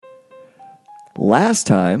Last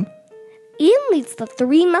time, Ian leads the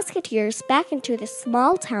three musketeers back into this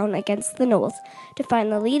small town against the gnolls to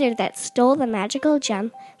find the leader that stole the magical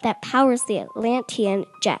gem that powers the Atlantean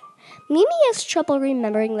jet. Mimi has trouble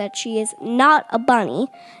remembering that she is not a bunny,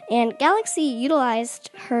 and Galaxy utilized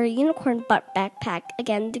her unicorn butt backpack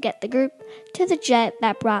again to get the group to the jet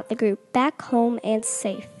that brought the group back home and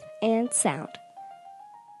safe and sound.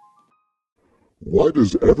 Why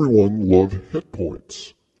does everyone love hit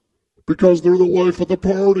points? Because they're the life of the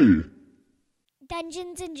party.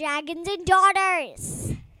 Dungeons and Dragons and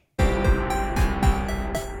Daughters.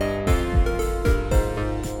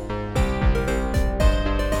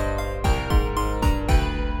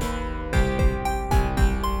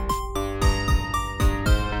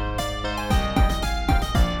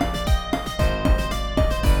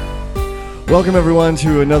 welcome everyone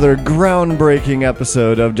to another groundbreaking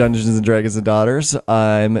episode of Dungeons and Dragons and Daughters.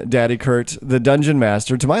 I'm Daddy Kurt, the Dungeon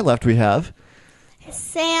Master. To my left we have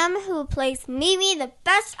Sam, who plays Mimi, the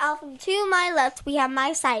best elf, and to my left we have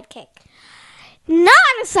my sidekick. Not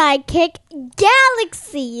a sidekick,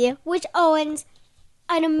 Galaxy, which owns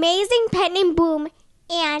an amazing pet named Boom,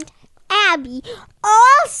 and Abby,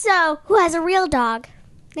 also, who has a real dog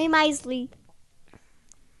named Isley.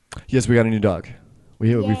 Yes, we got a new dog.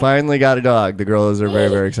 We finally got a dog. The girls are very,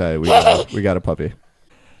 very excited. We got a puppy.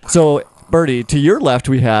 So, Birdie, to your left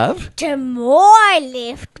we have... To my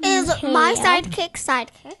left is my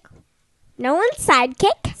sidekick. No one's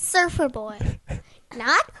sidekick. Surfer Boy.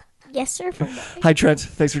 Not? Yes, Surfer Boy. Hi, Trent.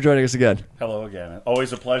 Thanks for joining us again. Hello again.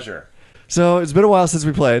 Always a pleasure. So, it's been a while since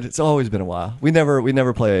we played. It's always been a while. We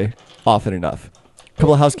never play often enough.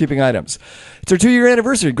 Couple of housekeeping items. It's our 2-year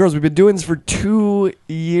anniversary. Girls, we've been doing this for 2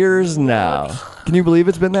 years now. Can you believe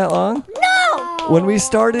it's been that long? No! When we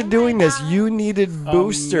started doing this, you needed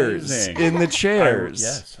boosters Amazing. in the chairs.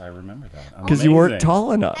 Yes, I remember that. Because you weren't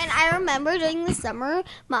tall enough. And I remember during the summer,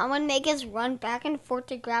 Mom would make us run back and forth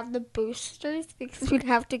to grab the boosters because we'd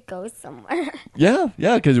have to go somewhere. Yeah,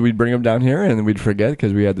 because we'd bring them down here and then we'd forget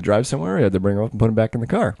because we had to drive somewhere. We had to bring them up and put them back in the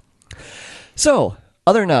car. So...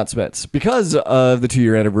 other announcements. Because of the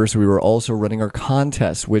 2-year anniversary, we were also running our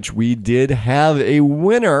contest, which we did have a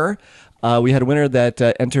winner. We had a winner that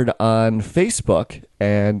entered on Facebook,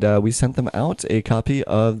 and we sent them out a copy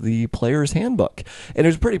of the Player's Handbook. And it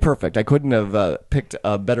was pretty perfect. I couldn't have picked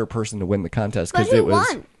a better person to win the contest. But who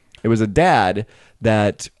won? It was a dad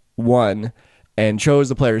that won and chose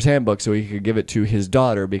the Player's Handbook so he could give it to his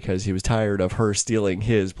daughter because he was tired of her stealing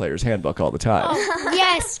his Player's Handbook all the time. Oh,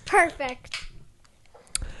 yes, perfect.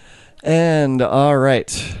 And all right.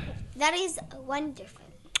 That is wonderful.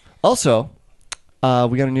 Also,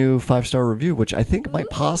 we got a new 5-star review, which I think might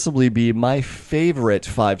possibly be my favorite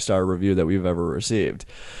 5-star review that we've ever received.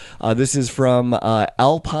 This is from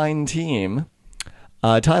Alpine Team,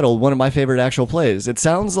 titled "One of My Favorite Actual Plays." It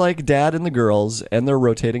sounds like Dad and the girls and their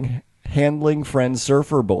rotating handling friend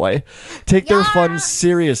Surfer Boy take their fun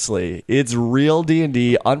seriously. It's real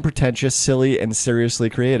D&D, unpretentious, silly, and seriously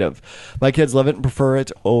creative. My kids love it and prefer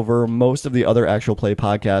it over most of the other actual play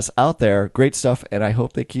podcasts out there. Great stuff, and I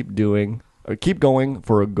hope they keep going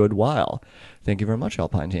for a good while. Thank you very much,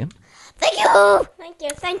 Alpine Team. Thank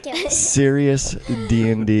you. Thank you. Serious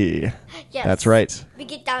D&D. Yes. That's right. We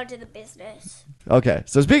get down to the business. Okay,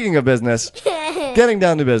 so speaking of business, getting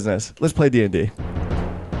down to business, let's play D&D.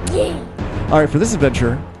 All right, for this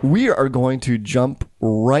adventure, we are going to jump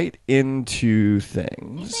right into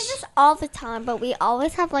things. We say this all the time, but we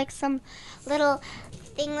always have like some little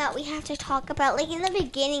thing that we have to talk about, like in the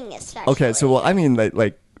beginning, especially. Okay, so well, I mean,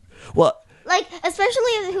 like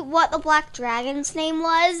especially what the Black Dragon's name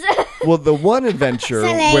was. Well, the one adventure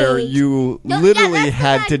where you literally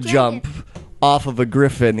had to jump off of a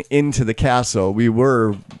griffin into the castle, we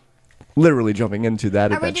were literally jumping into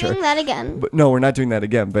that adventure. Are we doing that again? But no, we're not doing that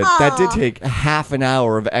again. But that did take half an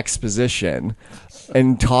hour of exposition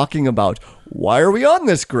and talking about why are we on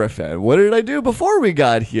this griffin? What did I do before we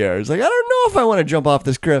got here? It's like, I don't know if I want to jump off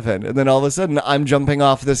this griffin. And then all of a sudden, I'm jumping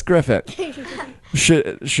off this griffin.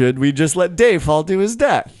 Should we just let Dave fall to his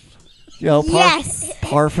death? You know,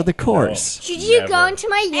 par for the course. Should you go into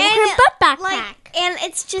my unicorn butt backpack? And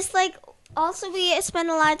it's just like, also we spend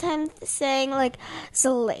a lot of time saying like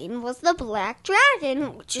Zelaine was the Black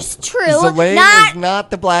Dragon, which is true. Zelaine was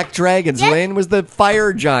not the Black Dragon. Yes. Zelaine was the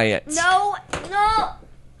fire giant. No.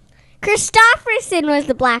 Christopherson was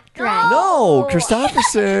the Black Dragon. No,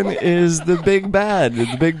 Christopherson is the big bad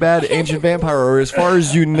ancient vampire, or as far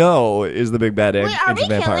as you know, is the big bad ancient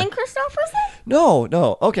vampire. Are we killing Christopherson?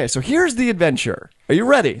 No. Okay, so here's the adventure. Are you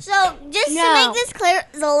ready? So, just to make this clear,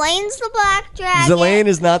 Zelane's the black dragon. Zelane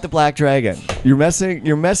is not the black dragon. You're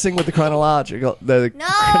messing with the chronology.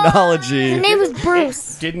 His name was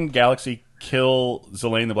Bruce. Didn't Galaxy kill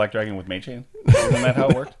Zelane the Black Dragon with Mage Hand? Isn't that how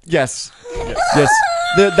it worked? Yes.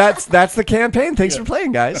 That's the campaign. Thanks for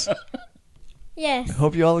playing, guys. Yes.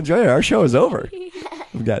 Hope you all enjoy it. Our show is over.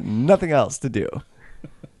 We've got nothing else to do.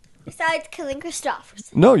 Besides killing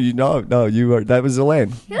Christopherson. No, you are. That was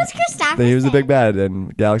Zelane. Who was Christopherson? He was the big bad,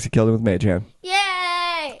 and Galaxy killed him with Mage Hand.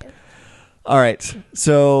 Yay! All right,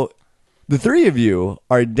 so the three of you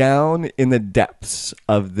are down in the depths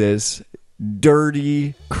of this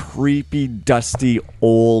dirty, creepy, dusty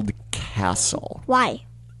old castle. Why?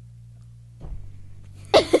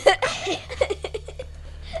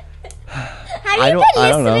 Have you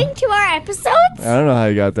been listening to our episodes? I don't know how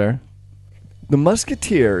you got there. The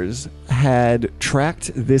Musketeers had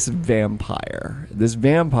tracked this vampire. This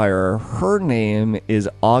vampire, her name is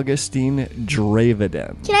Augustine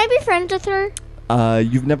Dravedon. Can I be friends with her?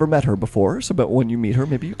 You've never met her before, but when you meet her,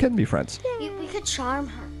 maybe you can be friends. We could charm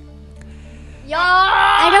her.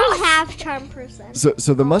 I don't have charm person.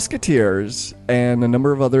 So the Musketeers and a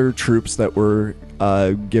number of other troops that were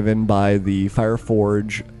given by the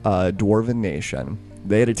Fireforge Dwarven Nation,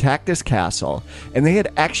 they had attacked this castle, and they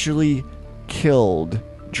had actually killed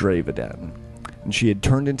Dravedon. And she had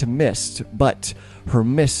turned into mist, but her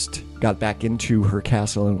mist got back into her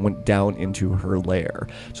castle and went down into her lair.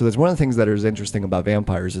 So that's one of the things that is interesting about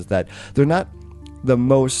vampires, is that they're not the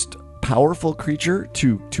most powerful creature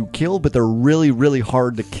to kill, but they're really, really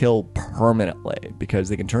hard to kill permanently, because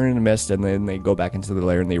they can turn into mist and then they go back into the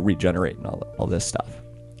lair and they regenerate and all this stuff.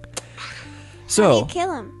 So how do you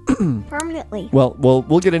kill him permanently? Well,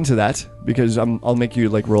 we'll get into that, because I'll make you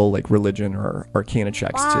roll religion or arcana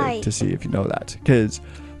checks to see if you know that, because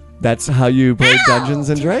that's how you play Dungeons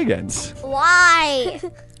and Dragons. Why?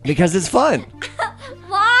 Because it's fun.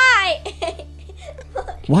 Why?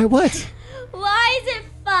 Why what? Why is it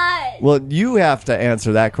fun? Well, you have to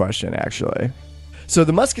answer that question, actually. So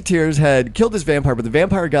the Musketeers had killed this vampire, but the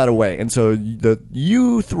vampire got away. And so the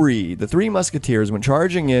three Musketeers went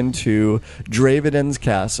charging into Dravedon's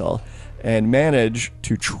castle and managed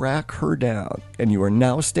to track her down. And you are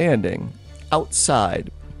now standing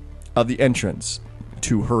outside of the entrance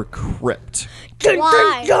to her crypt.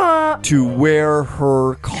 Why? To where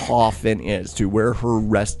her coffin is, to where her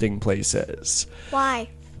resting place is. Why?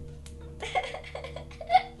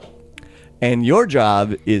 And your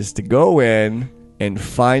job is to go in and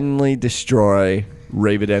finally destroy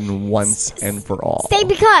Dravedon once and for all. Say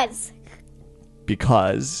because.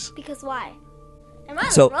 Because why?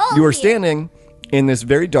 so you are standing in this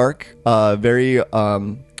very dark, very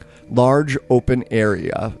large open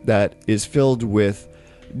area that is filled with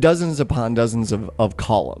dozens upon dozens of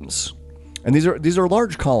columns. And these are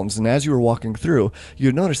large columns, and as you were walking through,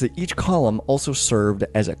 you'd notice that each column also served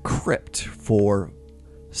as a crypt for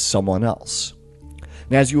someone else.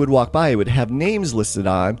 And as you would walk by, it would have names listed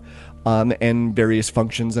on and various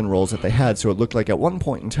functions and roles that they had. So it looked like at one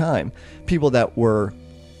point in time, people that were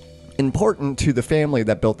important to the family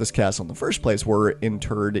that built this castle in the first place were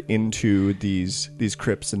interred into these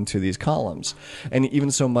crypts, into these columns. And even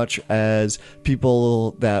so much as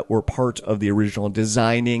people that were part of the original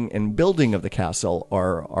designing and building of the castle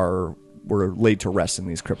were laid to rest in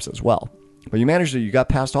these crypts as well. But you got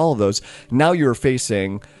past all of those. Now you're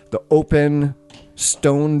facing the open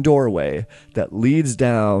stone doorway that leads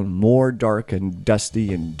down more dark and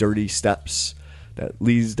dusty and dirty steps that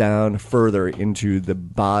leads down further into the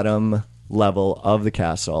bottom level of the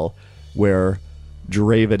castle, where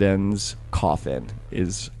Dravedon's coffin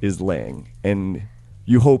is laying, and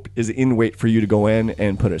you hope is in wait for you to go in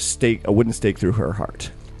and put a wooden stake through her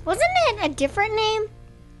heart. Wasn't it a different name?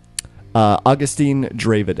 Augustine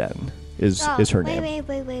Dravedon is her name.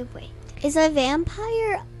 Wait. Is a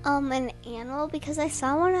vampire an animal? Because I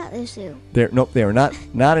saw one at the zoo. They are not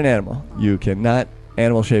an animal. You cannot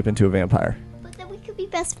animal shape into a vampire. But then we could be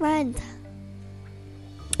best friends.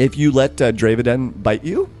 If you let Dravedon bite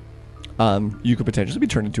you, you could potentially be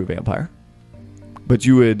turned into a vampire. But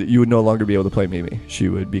you would no longer be able to play Mimi. She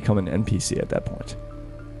would become an NPC at that point.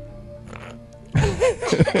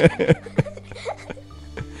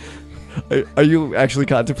 Are you actually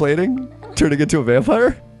contemplating turning into a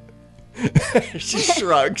vampire? She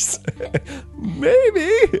shrugs. Maybe.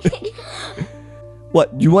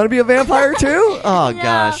 What? You want to be a vampire too? Oh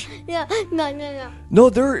gosh. No. No,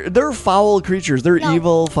 they're foul creatures. They're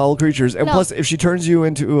evil, foul creatures. And plus, if she turns you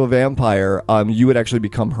into a vampire, you would actually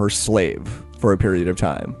become her slave for a period of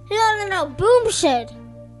time. No. Boom should.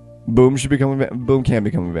 Boom should become Boom can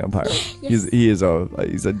become a vampire. Yes. He's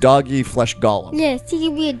a doggy flesh golem. Yes, he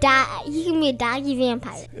can be a doggy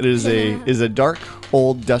vampire. It is a dark,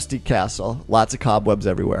 old, dusty castle. Lots of cobwebs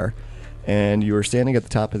everywhere, and you are standing at the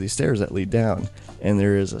top of these stairs that lead down. And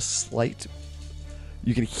there is a slight.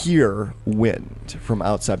 You can hear wind from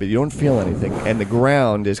outside, but you don't feel anything. And the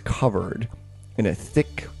ground is covered in a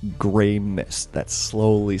thick gray mist that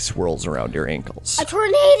slowly swirls around your ankles. A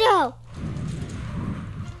tornado.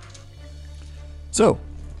 So,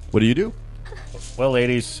 what do you do? Well,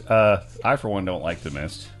 ladies, I for one don't like the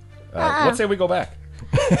mist. Let's say we go back.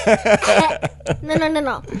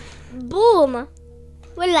 No. Boom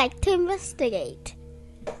would like to investigate.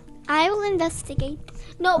 I will investigate.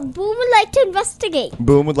 No, Boom would like to investigate.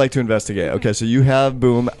 Boom would like to investigate. Okay, so you have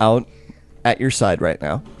Boom out at your side right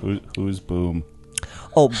now. Who's Boom?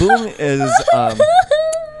 Oh, Boom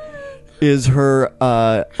is her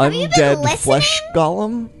you been undead listening? flesh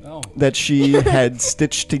golem Oh. that she had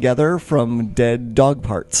stitched together from dead dog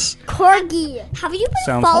parts. Corgi. Have you been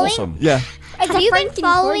Sounds following? wholesome. Yeah, Have you been freaking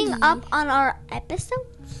following corgi. up on our episode?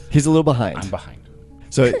 he's a little behind. I'm behind.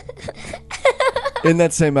 So, in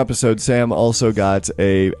that same episode, Sam also got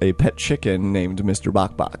a pet chicken named Mr.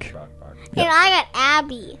 Bok Bok. And I got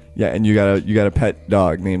Abby. Yeah, and you got a pet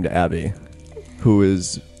dog named Abby, who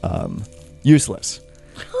is useless,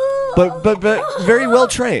 but very well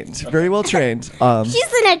trained. Very well trained.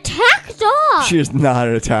 She's an attack dog. She is not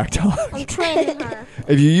an attack dog. I'm training her.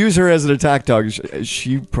 If you use her as an attack dog,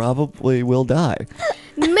 she probably will die.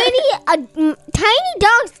 Many tiny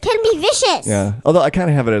dogs can be vicious. Yeah. Although I kind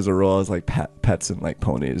of have it as a rule, as like pets and like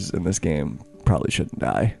ponies in this game probably shouldn't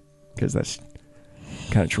die because that's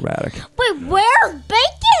kind of traumatic. Wait, where's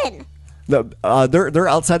Bacon? They're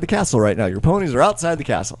outside the castle right now. Your ponies are outside the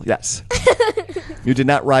castle. Yes. You did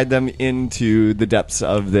not ride them into the depths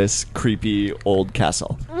of this creepy old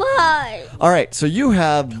castle. Why? All right. So you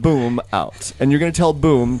have Boom out, and you're going to tell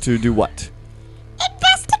Boom to do what?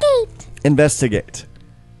 Investigate. Investigate.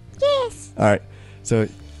 Yes. All right. So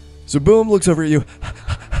Boom looks over at you.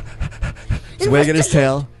 He's wagging his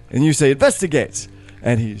tail, and you say, investigate.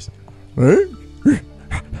 And he's... And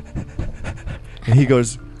he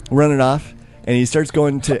goes running off, and he starts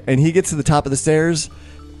going to... And he gets to the top of the stairs,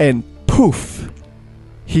 and poof!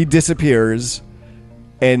 He disappears,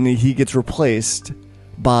 and he gets replaced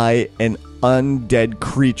by an undead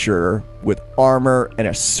creature with armor and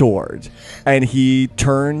a sword. And he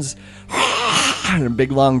turns... and a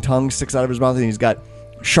big long tongue sticks out of his mouth, and he's got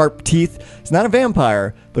sharp teeth. It's not a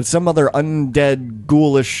vampire, but some other undead,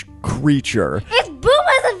 ghoulish creature. It's Boom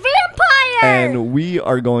as a vampire. And we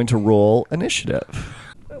are going to roll initiative.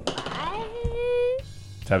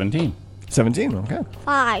 17. 17, okay.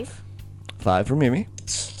 5. 5 for Mimi.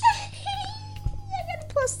 I got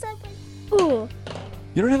 +7. Ooh.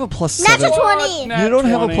 You don't have a plus Natural 7. 20. Nat You don't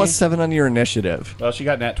have a 20. plus 7 on your initiative. Well, she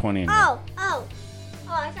got nat 20. Oh,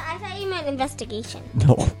 I thought you meant investigation.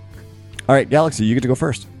 No. All right, Galaxy, you get to go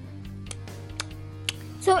first.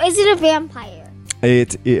 So is it a vampire?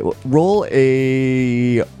 Roll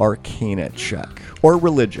a Arcana check or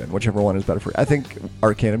religion, whichever one is better for you. I think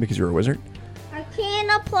Arcana because you're a wizard.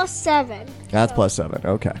 Arcana +7. That's plus 7.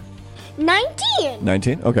 Okay. 19.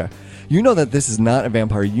 19? Okay. You know that this is not a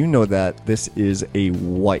vampire. You know that this is a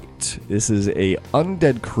wight. This is a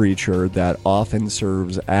undead creature that often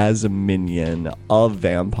serves as a minion of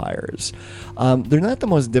vampires. They're not the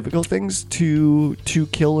most difficult things to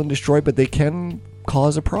kill and destroy, but they can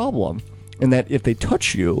cause a problem. And that if they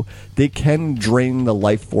touch you, they can drain the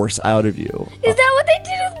life force out of you. Is that what they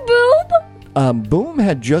did with Boom? Boom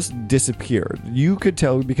had just disappeared. You could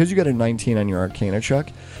tell, because you got a 19 on your Arcana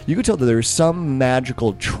check, you could tell that there's some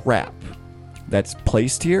magical trap that's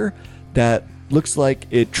placed here that looks like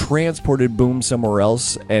it transported Boom somewhere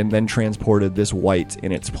else and then transported this wight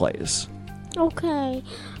in its place. Okay.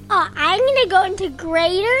 I'm going to go into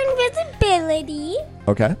greater invisibility.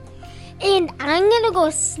 Okay? And I'm going to go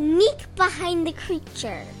sneak behind the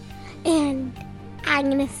creature. And I'm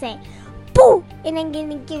going to say, boo! And I'm going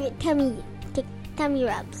to give it tummy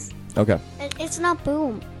rubs. Okay. It's not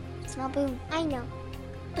Boom. It's not Boom. I know.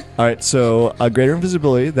 All right, so greater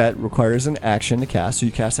invisibility, that requires an action to cast. So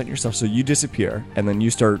you cast that yourself, so you disappear, and then you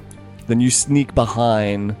sneak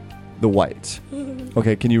behind the wight.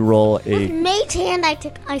 Okay, can you roll a... Mate's hand,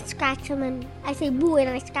 I scratch him and I say boo and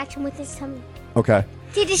I scratch him with his tummy. Okay.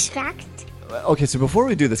 To distract. Okay, so before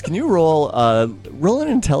we do this, can you roll an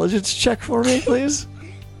intelligence check for me, please?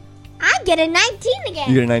 I get a 19 again.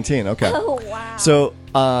 You get a 19, okay. Oh, wow.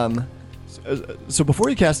 So before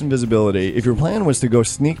you cast invisibility, if your plan was to go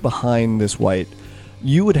sneak behind this wight,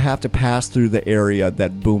 you would have to pass through the area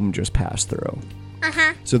that Boom just passed through.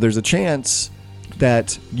 Uh-huh. So there's a chance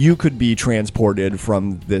that you could be transported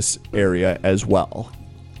from this area as well.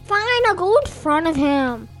 Fine, I'll go in front of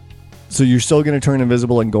him. So you're still going to turn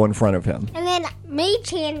invisible and go in front of him. And then Mage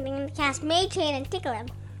Hand, I'm going to cast Mage Hand and tickle him.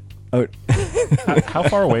 Oh, How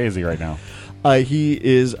far away is he right now? he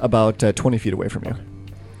is about 20 feet away from you.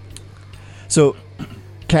 So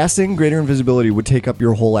casting Greater Invisibility would take up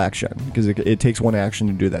your whole action because it takes one action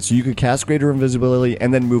to do that. So you could cast Greater Invisibility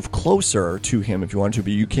and then move closer to him if you want to,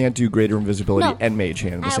 but you can't do Greater Invisibility No. and Mage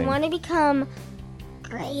Hand at the I same. want to become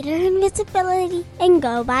Greater Invisibility and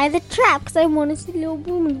go by the trap because I want to see little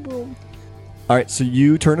boom and boom. All right, so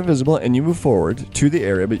you turn invisible and you move forward to the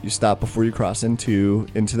area, but you stop before you cross into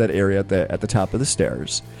that area at the top of the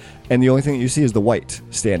stairs. And the only thing that you see is the white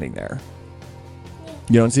standing there.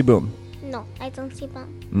 You don't see Boom. No, I don't see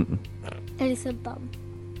bum. Mm-mm. I just see bum.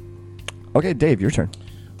 Okay, Dave, your turn.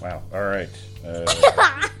 Wow. All right.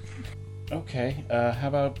 Okay. How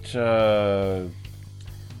about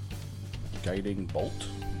guiding bolt?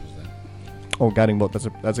 What is that? Oh, Guiding Bolt,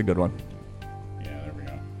 that's a good one. Yeah, there we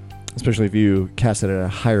go. Especially if you cast it at a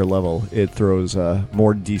higher level, it throws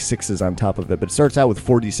more d6s on top of it. But it starts out with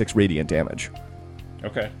 4d6 radiant damage.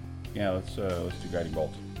 Okay. Yeah, let's do guiding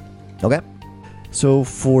bolt. Okay. So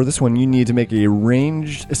for this one, you need to make a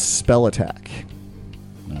ranged spell attack.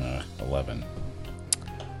 11.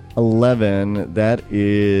 11. That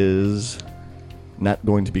is not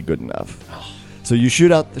going to be good enough. So you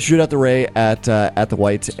shoot out the ray at the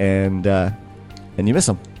white, and you miss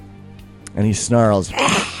him. And he snarls.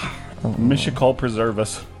 Mishakal preserve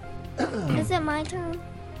us. Is it my turn?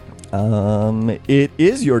 It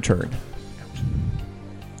is your turn.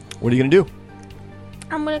 What are you gonna do?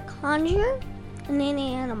 I'm going to conjure an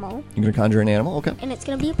animal, You're gonna conjure an animal. Okay. and it's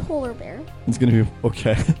going to be a polar bear. It's gonna be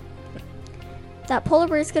okay. That polar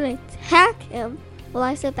bear is going to attack him while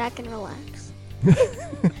I sit back and relax.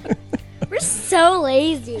 We're so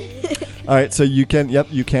lazy. All right. So you can. Yep.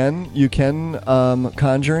 You can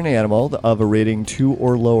conjure an animal of a rating 2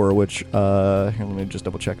 or lower. Which here, let me just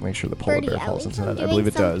double check and make sure the polar Birdie, bear at falls least into I'm that. I doing believe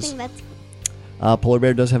it does. something that's- Polar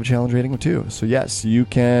bear does have a challenge rating of 2. So yes, you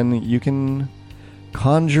can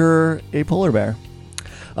conjure a polar bear.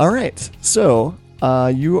 All right. So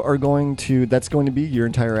you are going to. That's going to be your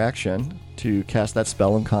entire action to cast that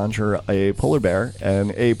spell and conjure a polar bear,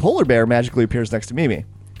 and a polar bear magically appears next to Mimi.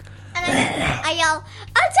 I yell,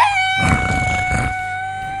 attack!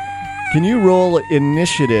 Can you roll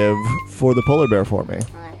initiative for the polar bear for me?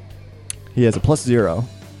 He has a +0.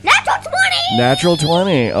 Natural 20! Natural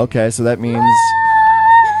 20. Okay, so that means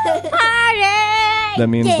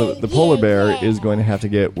Party! the polar bear is going to have to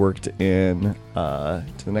get worked in to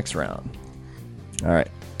the next round. All right.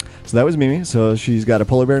 So that was Mimi. So she's got a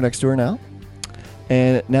polar bear next to her now.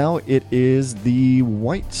 And now it is the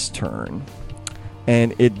white's turn.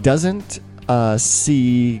 And it doesn't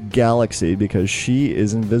see Galaxy because she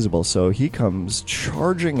is invisible. So he comes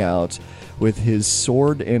charging out with his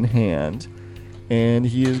sword in hand. And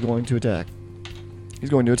he is going to attack. He's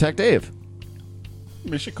going to attack Dave.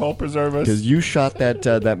 Mishakal preserve us. Because you shot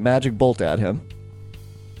that magic bolt at him.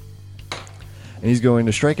 And he's going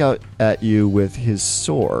to strike out at you with his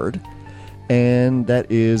sword. And that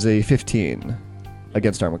is a 15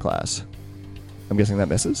 against armor class. I'm guessing that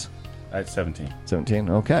misses. At 17. 17,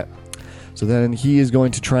 okay. So then he is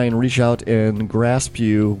going to try and reach out and grasp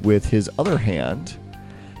you with his other hand.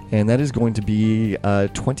 And that is going to be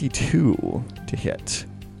 22 to hit.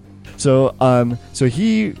 So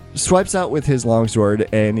he swipes out with his longsword,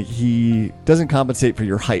 and he doesn't compensate for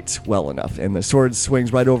your height well enough, and the sword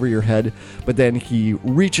swings right over your head. But then he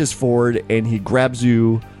reaches forward and he grabs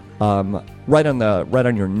you right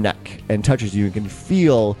on your neck and touches you. You can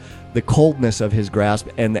feel the coldness of his grasp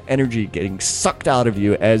and the energy getting sucked out of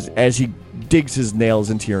you as he digs his nails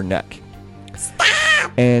into your neck. Stop!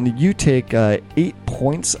 And you take 8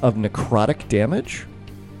 points of necrotic damage.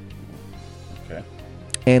 Okay.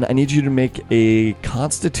 And I need you to make a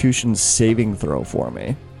Constitution saving throw for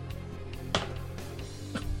me.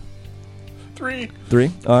 3.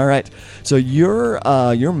 3? All right. So your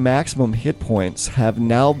maximum hit points have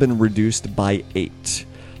now been reduced by 8.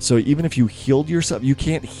 So even if you healed yourself, you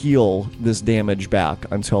can't heal this damage back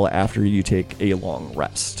until after you take a long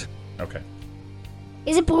rest. Okay.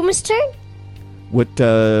 Is it Boomer's turn? What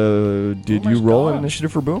did you Boomer's roll an gone.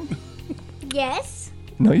 initiative for Boom? Yes.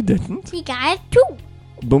 No, you didn't. He got a 2.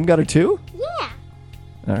 Boom got a 2? Yeah.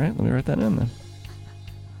 All right, let me write that in then.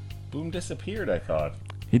 Boom disappeared, I thought.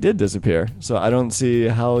 He did disappear, so I don't see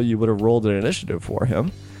how you would have rolled an initiative for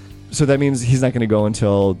him. So that means he's not going to go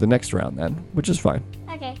until the next round then, which is fine.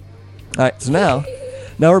 Okay. All right, so now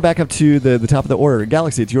we're back up to the top of the order.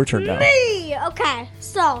 Galaxy, it's your turn now. Me! Okay,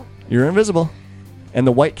 so You're invisible. And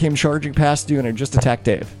the white came charging past you and it just attacked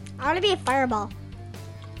Dave. I want to be a fireball.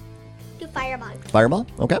 Do fireball. Fireball?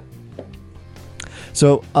 Okay.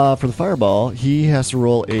 So for the fireball, he has to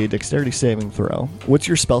roll a dexterity saving throw. What's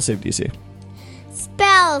your spell save DC?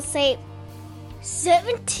 Spell save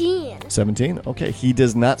 17. 17? Okay, he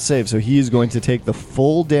does not save, so he is going to take the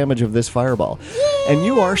full damage of this fireball. And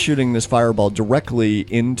you are shooting this fireball directly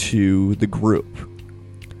into the group.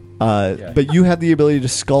 But you have the ability to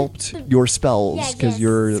sculpt your spells because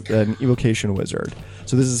you're an evocation wizard.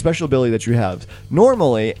 So this is a special ability that you have.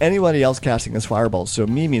 Normally, anybody else casting this fireball, so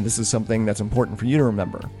Mimi, this is something that's important for you to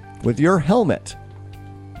remember. With your helmet,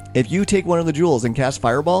 if you take one of the jewels and cast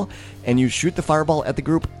fireball, and you shoot the fireball at the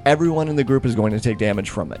group, everyone in the group is going to take damage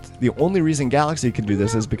from it. The only reason Galaxy can do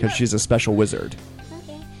this is because she's a special wizard.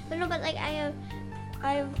 Okay. But no, but like I have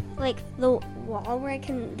like the wall where I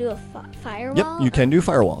can do a fireball. Yep, you can do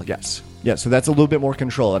firewall, yes. Yeah, so that's a little bit more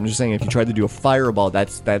control. I'm just saying if you try to do a fireball,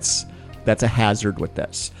 that's a hazard with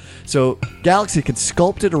this. So Galaxy could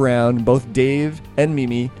sculpt it around both Dave and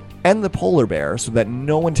Mimi and the polar bear so that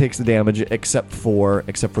no one takes the damage except for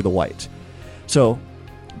the white. So,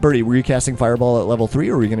 Birdie, were you casting fireball at level 3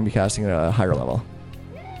 or were you going to be casting at a higher level?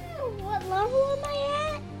 What level am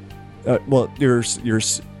I at? Well,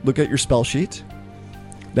 look at your spell sheet.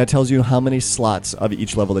 That tells you how many slots of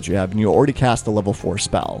each level that you have, and you already cast a level 4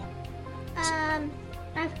 spell. I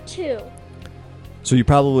have 2. So you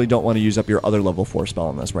probably don't want to use up your other level 4 spell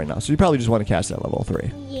on this right now. So you probably just want to cast it at level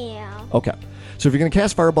 3. Yeah. Okay. So if you're going to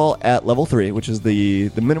cast Fireball at level 3, which is the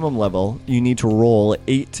minimum level, you need to roll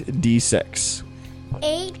 8d6.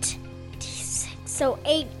 8d6. So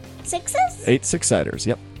 8 sixes? 8 six-siders,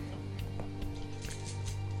 yep.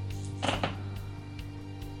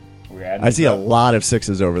 I see a lot of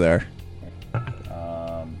 6s over there.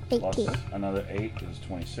 Plus 18. another 8 is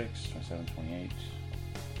 26, 27, 28,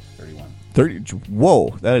 31. 30. Whoa,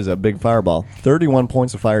 that is a big fireball. 31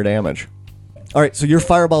 points of fire damage. All right, so your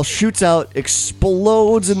fireball shoots out,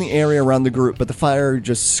 explodes in the area around the group, but the fire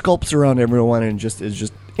just sculpts around everyone and is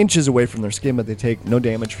just inches away from their skin, but they take no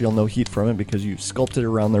damage, feel no heat from it because you sculpted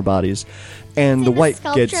around their bodies. And the white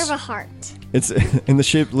sculpture gets... of a heart. It's in the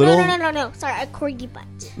shape little... No. Sorry, a corgi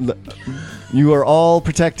butt. You are all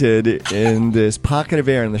protected in this pocket of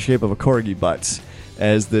air in the shape of a corgi butt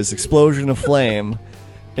as this explosion of flame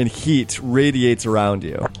and heat radiates around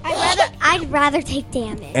you. I'd rather take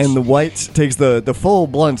damage. And the white takes the full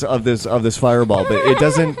blunt of this fireball, but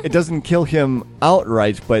it doesn't kill him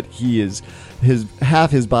outright. But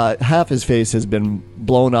half his face has been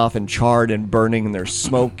blown off and charred and burning, and there's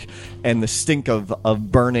smoke, and the stink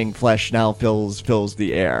of burning flesh now fills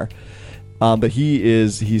the air. But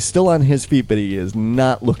he's still on his feet, but he is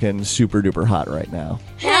not looking super duper hot right now.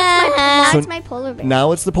 That's my polar bear.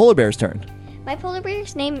 Now it's the polar bear's turn. My polar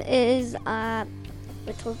bear's name is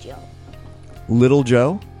Little Joe. Little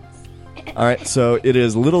Joe? All right, so it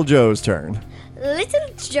is Little Joe's turn.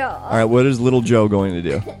 Little Joe. All right, what is Little Joe going to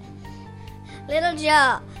do? Little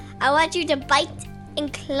Joe, I want you to bite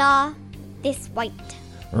and claw this white.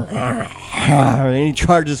 And he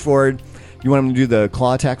charges forward. You want him to do the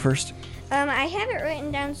claw attack first? I have it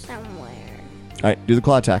written down somewhere. All right, do the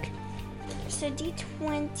claw attack. So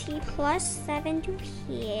D20 plus 7 to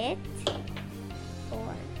hit. 4.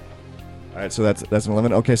 All right, so that's an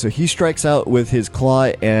 11. Okay, so he strikes out with his claw,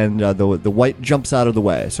 and the white jumps out of the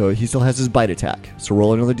way. So he still has his bite attack. So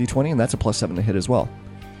roll another d20, and that's a plus 7 to hit as well.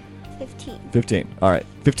 15. 15. All right,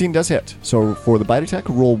 15 does hit. So for the bite attack,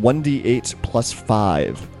 roll 1d8 plus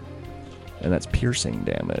 5, and that's piercing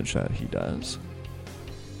damage that he does.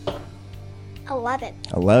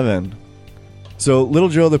 11. So Little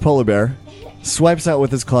Joe the polar bear swipes out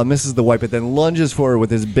with his claw, misses the white, but then lunges forward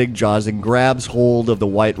with his big jaws and grabs hold of the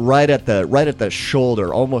white right at the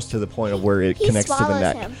shoulder, almost to the point of where it connects to the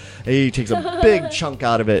neck. Him. He takes a big chunk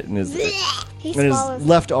out of it, and his Swallows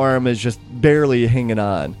left arm is just barely hanging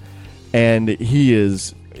on, and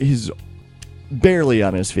he's barely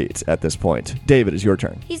on his feet at this point. David, it's your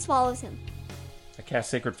turn. He swallows him. I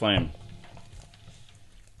cast Sacred Flame.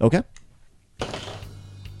 Okay,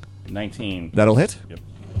 19. that'll hit. Yep.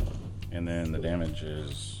 And then the damage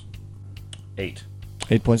is 8.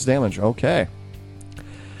 8 points of damage. Okay.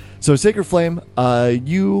 So, Sacred Flame,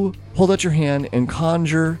 you hold out your hand and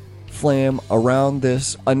conjure flame around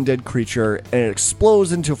this undead creature, and it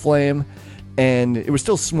explodes into flame, and it was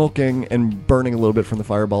still smoking and burning a little bit from the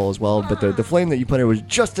fireball as well, but the flame that you put in was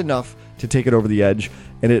just enough to take it over the edge,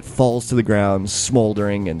 and it falls to the ground,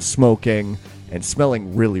 smoldering and smoking and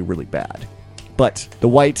smelling really, really bad. But the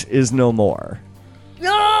white is no more.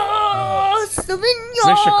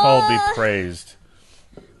 Zishakal be praised.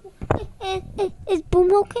 Is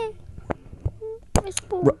Boom okay? Is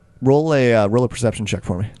Boom? Roll a perception check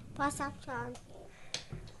for me. Perception.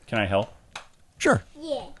 Can I help? Sure.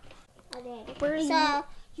 Yeah. Okay. So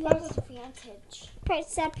you have advantage.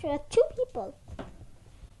 Perception with 2 people.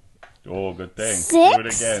 Oh, good thing. 6? Do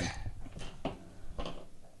it again.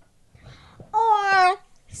 Or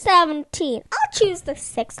 17. I'll choose the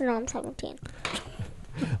 6. No, I'm 17.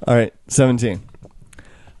 All right, 17.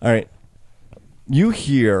 All right. You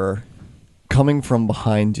hear coming from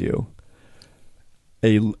behind you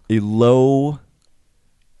a low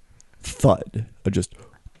thud, just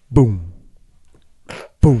boom,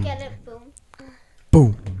 boom, Get it, Boom.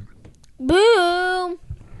 boom. Boom.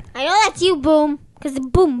 I know that's you, Boom. Because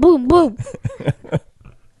boom, boom, boom.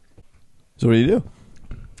 So what do you do?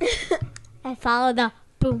 I follow the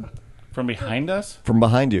boom. From behind us? From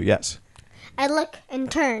behind you, yes. I look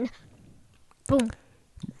and turn. Boom.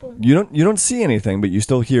 You don't see anything, but you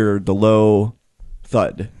still hear the low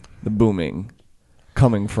thud, the booming,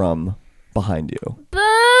 coming from behind you. Boom.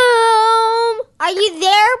 Are you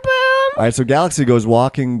there, Boom? All right, so Galaxy goes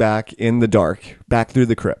walking back in the dark, back through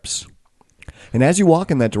the crypts. And as you walk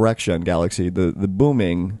in that direction, Galaxy, the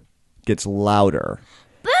booming gets louder.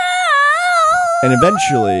 Boom. And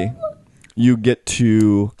eventually, you get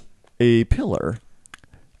to a pillar,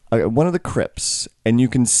 one of the crypts, and you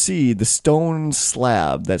can see the stone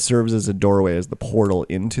slab that serves as a doorway, as the portal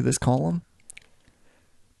into this column.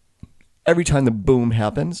 Every time the boom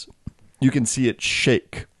happens, you can see it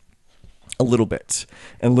shake a little bit,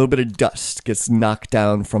 and a little bit of dust gets knocked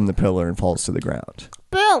down from the pillar and falls to the ground.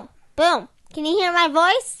 Boom. Boom. Can you hear my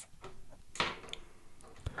voice?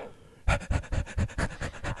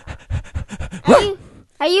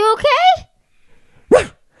 Are you okay?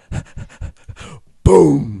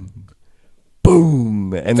 Boom!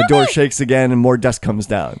 Boom! And the door shakes again and more dust comes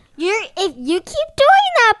down. If you keep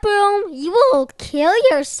doing that, Boom, you will kill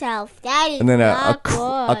yourself. That is And then a not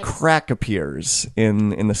good. crack appears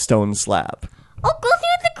in the stone slab. Oh, go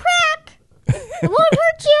through the crack. It won't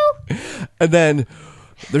hurt you. And then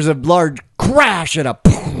there's a large crash and a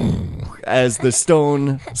boom as the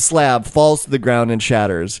stone slab falls to the ground and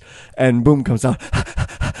shatters. And Boom comes out.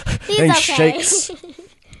 He's and he okay. shakes.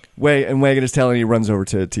 And wagging his tail, and he runs over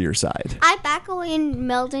to your side. I back away and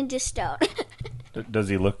melt into stone. Does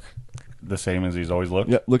he look the same as he's always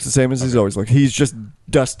looked? Yeah, looks the same as he's always looked. He's just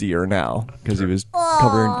dustier now because he was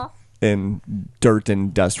covered in dirt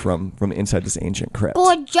and dust from inside this ancient crypt.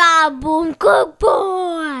 Good job, Boom. Good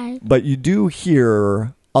boy. But you do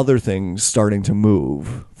hear other things starting to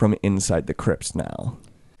move from inside the crypts now.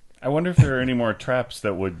 I wonder if there are any more traps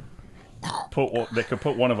that could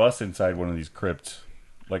put one of us inside one of these crypts,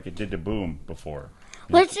 like it did to Boom before.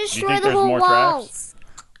 Let's Do you destroy think the there's whole more walls. traps?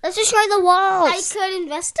 Let's destroy the walls. I could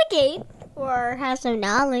investigate or have some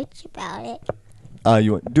knowledge about it.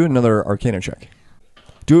 You want do another Arcana check.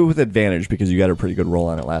 Do it with advantage because you got a pretty good roll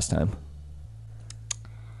on it last time.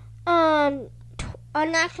 A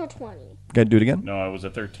natural 20. Got to do it again. No, it was a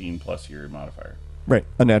 13 plus your modifier. Right,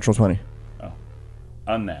 a natural 20. Oh,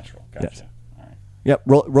 unnatural. Gotcha. Yes. All right. Yep,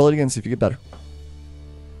 roll it again. See if you get better.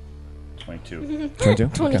 22. 22.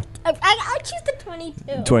 20. Okay. I'll choose the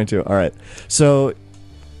 22. 22. All right. So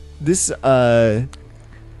this, it's a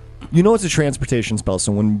transportation spell.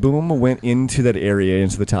 So when Boom went into that area,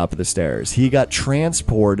 into the top of the stairs, he got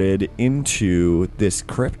transported into this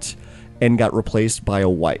crypt and got replaced by a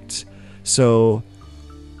white. So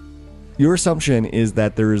your assumption is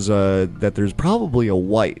that there's probably a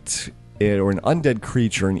white or an undead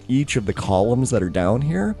creature in each of the columns that are down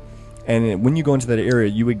here, and when you go into that area,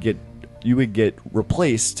 you would get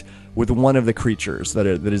replaced with one of the creatures that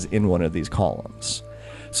is in one of these columns.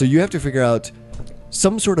 So you have to figure out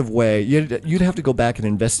some sort of way. You'd have to go back and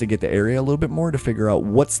investigate the area a little bit more to figure out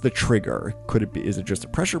what's the trigger. Is it just a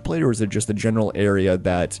pressure plate, or is it just a general area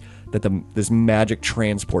that this magic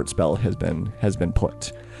transport spell has been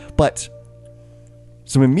put? But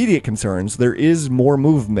some immediate concerns. There is more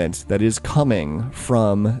movement that is coming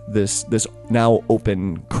from this now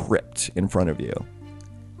open crypt in front of you,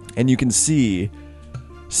 and you can see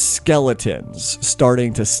skeletons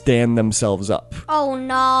starting to stand themselves up Oh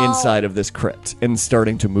no. inside of this crypt and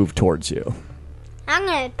starting to move towards you. I'm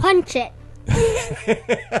going to punch it.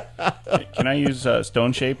 Can I use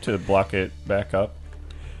Stone Shape to block it back up?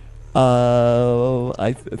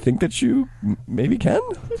 I think that you maybe can.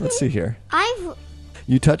 Let's see here.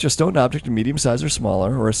 You touch a stone object of medium size or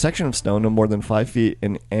smaller, or a section of stone no more than 5 feet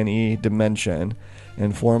in any dimension,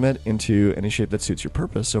 and form it into any shape that suits your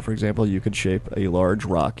purpose. So, for example, you could shape a large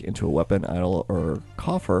rock into a weapon, idol, or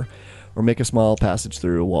coffer, or make a small passage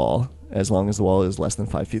through a wall, as long as the wall is less than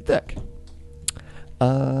 5 feet thick.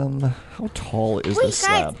 How tall is Wait, the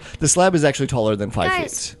slab? The slab is actually taller than 5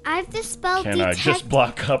 Guys, I have the spell Can detect. I just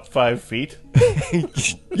block up 5 feet?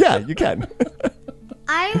 feet. Yeah, you can.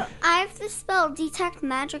 I have the spell detect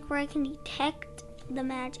magic where I can detect the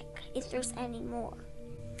magic if there's any more.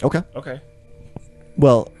 Okay. Okay.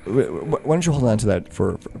 Well, why don't you hold on to that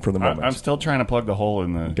for the moment? I'm still trying to plug the hole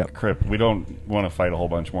in the Yep. crypt. We don't want to fight a whole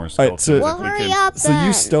bunch more right, skeletons. so- if Well, we hurry can- up So then.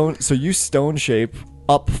 you stone shape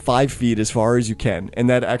up 5 feet as far as you can, and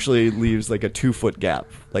that actually leaves like a 2-foot gap,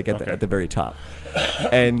 like Okay. at the very top.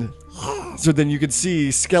 And so then you can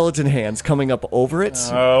see skeleton hands coming up over it,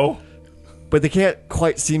 Oh. but they can't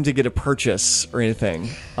quite seem to get a purchase or anything.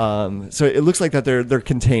 So it looks like that they're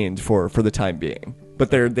contained for the time being, but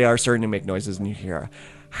they are starting to make noises, and you hear.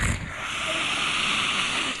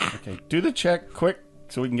 Okay. Do the check quick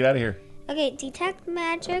so we can get out of here. Okay, detect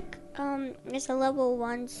magic is a level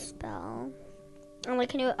 1 spell. And we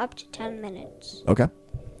can do it up to 10 minutes. Okay,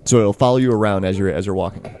 so it'll follow you around as you're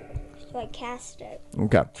walking. So I cast it.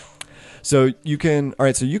 Okay. So you can, all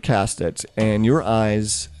right, so you cast it, and your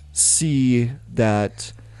eyes see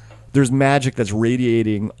that there's magic that's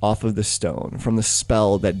radiating off of the stone from the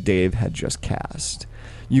spell that Dave had just cast.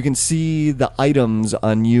 You can see the items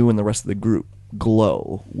on you and the rest of the group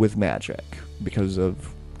glow with magic because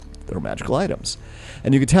of their magical items.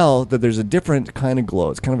 And you can tell that there's a different kind of glow.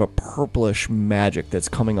 It's kind of a purplish magic that's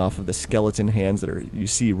coming off of the skeleton hands that are you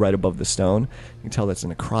see right above the stone. You can tell that's a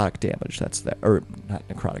necrotic damage. That's that, or not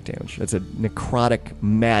necrotic damage. That's a necrotic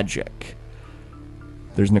magic.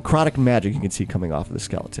 There's necrotic magic you can see coming off of the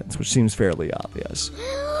skeletons, which seems fairly obvious.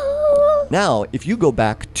 Now, if you go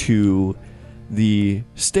back to the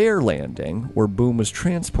stair landing where Boom was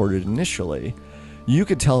transported initially, you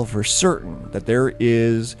could tell for certain that there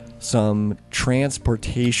is some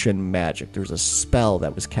transportation magic. There's a spell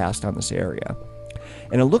that was cast on this area.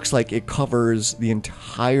 And it looks like it covers the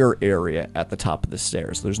entire area at the top of the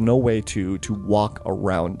stairs. There's no way to walk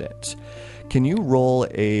around it. Can you roll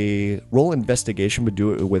investigation, but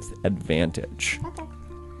do it with advantage?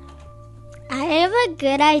 I have a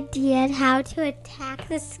good idea on how to attack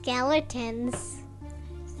the skeletons.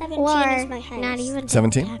 17 is my highest. Not even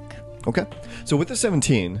 17? attack. Okay. So with the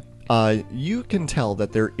 17, you can tell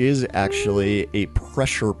that there is actually a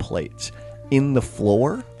pressure plate in the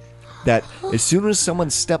floor that as soon as someone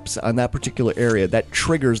steps on that particular area, that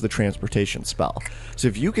triggers the transportation spell. So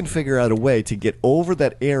if you can figure out a way to get over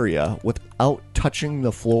that area without touching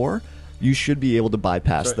the floor, you should be able to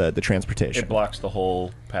bypass So the transportation. It blocks the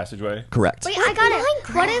whole passageway. Correct. Wait, I got it.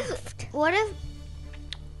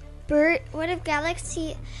 What if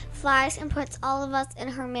Galaxy flies and puts all of us in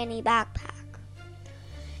her mini backpack?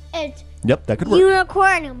 It's Yep, that could work.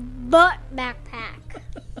 unicorn butt backpack.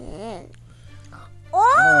 I don't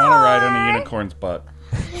want to ride on a unicorn's butt.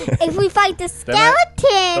 If we fight the The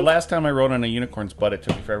skeleton, last time I rode on a unicorn's butt, it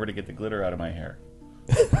took me forever to get the glitter out of my hair.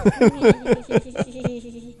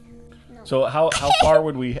 So how far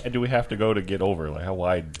do we have to go to get over? Like how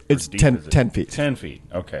wide? or It's deep 10 is it? 10 feet. 10 feet.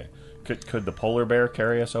 Okay. Could the polar bear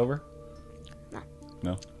carry us over?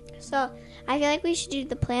 No. so I feel like we should do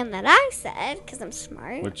the plan that I said because I'm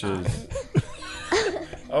smart. Which is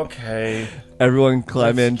okay. Everyone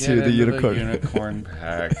climb Let's into get the unicorn. unicorn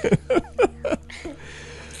pack.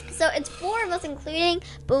 So it's 4 of us, including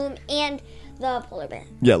Boom and the polar bear.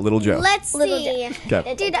 Yeah, Little Joe. Let's Little see.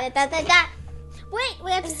 Okay. Wait,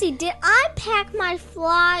 we have to see. Did I pack my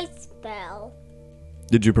fly spell?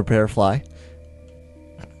 Did you prepare fly?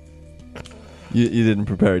 You didn't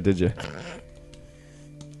prepare it, did you?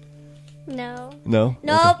 No. No?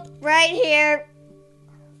 Nope. Right here.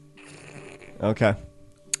 Okay.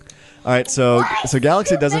 All right, so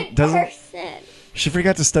Galaxy doesn't Person. she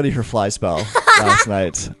forgot to study her fly spell last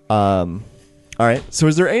night. All right. So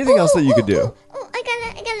is there anything else that you could do? Oh, I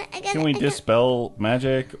got it. Can we dispel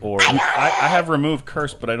magic? Or I have removed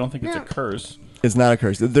curse, but I don't think it's a curse. It's not a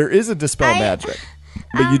curse. There is a dispel magic,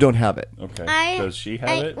 but you don't have it. Okay. I- Does she have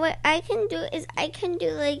it? What I can do is I can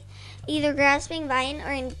do like either grasping vine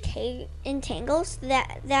or entangle, so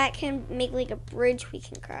that can make like a bridge we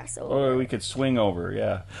can cross over. Or we could swing over,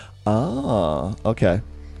 yeah. Oh, okay.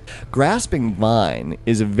 Grasping Vine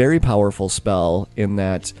is a very powerful spell in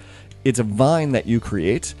that it's a vine that you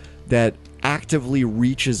create that actively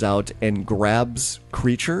reaches out and grabs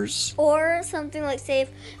creatures. Or something like, say,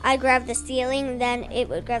 if I grab the ceiling, then it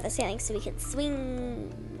would grab the ceiling so we could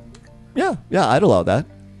swing. Yeah, I'd allow that.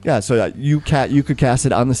 Yeah, so you could cast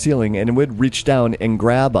it on the ceiling and it would reach down and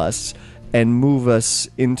grab us and move us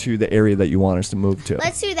into the area that you want us to move to.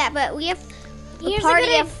 Let's do that, but we have a Here's a party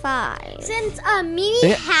good of 5. Since Mimi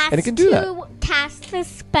And it can do has to cast the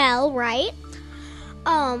spell, right?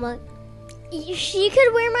 She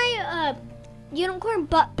could wear my unicorn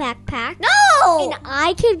butt backpack. No! And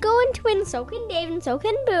I could go into it, and so can Dave, and so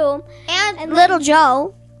can Boom. And Little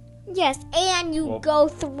Joe. Yes, and you go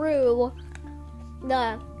through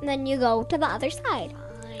then you go to the other side.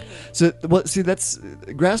 So, well, see, that's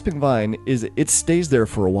grasping vine is it stays there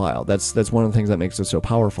for a while. That's one of the things that makes it so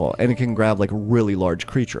powerful, and it can grab like a really large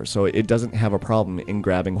creature. So it doesn't have a problem in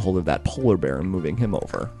grabbing hold of that polar bear and moving him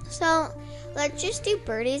over. So let's just do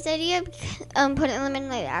Birdie's idea, putting them in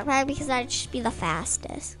my backpack because that'd just be the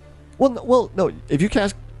fastest. Well, no. If you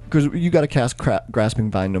cast, because you got to cast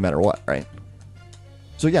grasping vine no matter what, right?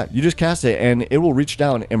 So yeah, you just cast it, and it will reach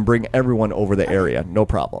down and bring everyone over the area, no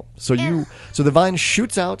problem. So so the vine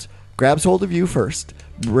shoots out, grabs hold of you first,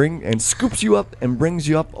 and scoops you up and brings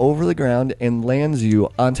you up over the ground and lands you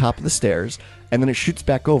on top of the stairs, and then it shoots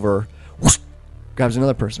back over, whoosh, grabs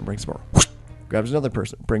another person, brings them over, whoosh, grabs another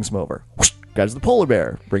person, brings them over, whoosh, grabs the polar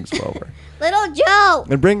bear, brings them over. Little Joe!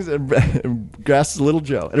 And grasps Little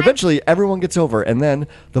Joe. And eventually everyone gets over, and then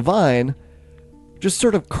the vine just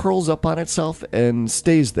sort of curls up on itself and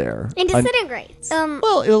stays there. And disintegrates.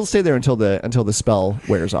 Well, it'll stay there until the spell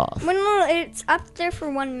wears off. Well, no, it's up there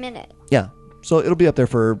for 1 minute. Yeah. So it'll be up there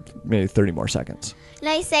for maybe 30 more seconds. And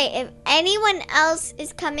I say, if anyone else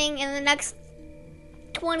is coming in the next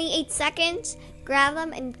 28 seconds, grab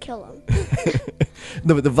them and kill them.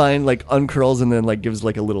 The vine like uncurls and then like gives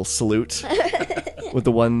like a little salute with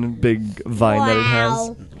the one big vine that it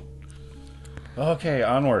has. Okay,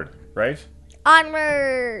 onward, right?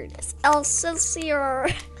 Onward! Excelsior!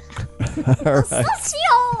 All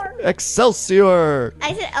right. Excelsior!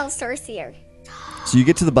 I said Excelsior. So you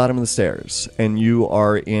get to the bottom of the stairs, and you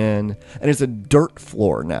are in, and it's a dirt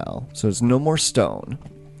floor now, so it's no more stone.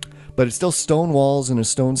 But it's still stone walls and a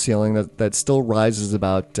stone ceiling that still rises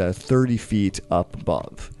about 30 feet up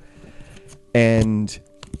above. And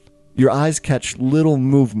your eyes catch little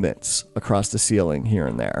movements across the ceiling here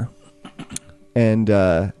and there. And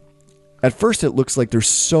at first it looks like there's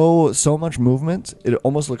so much movement, it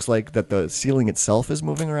almost looks like that the ceiling itself is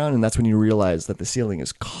moving around, and that's when you realize that the ceiling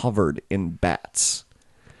is covered in bats.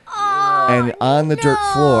 And on the dirt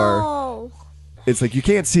floor, it's like you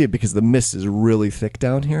can't see it because the mist is really thick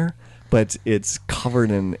down here, but it's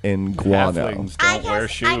covered in guano. Halflings don't wear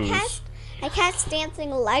shoes. I cast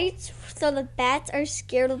dancing lights so the bats are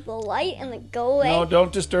scared of the light and they go away. No,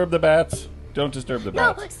 don't disturb the bats. Don't disturb the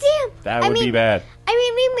No, bats. Sam! That would be bad.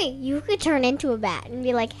 You could turn into a bat and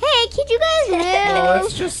be like, hey, could you guys move?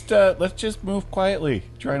 No, let's just move quietly.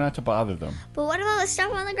 Try not to bother them. But what about the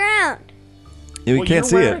stuff on the ground? Yeah, we can't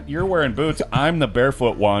see it. You're wearing boots. I'm the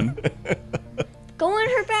barefoot one. Go in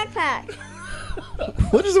her backpack.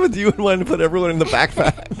 What is it with you and wanting to put everyone in the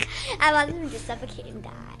backpack? I want them to suffocate and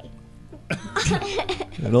die.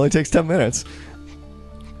 It only takes 10 minutes.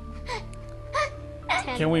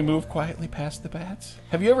 Can we move quietly past the bats?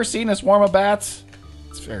 Have you ever seen a swarm of bats?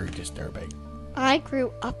 It's very disturbing. I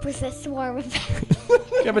grew up with a swarm of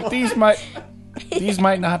bats. Yeah, but these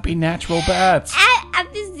might not be natural bats.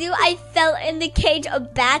 At the zoo, I fell in the cage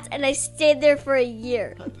of bats and I stayed there for a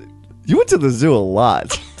year. You went to the zoo a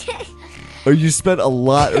lot. Or you spent a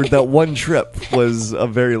lot, or that one trip was a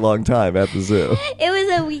very long time at the zoo. It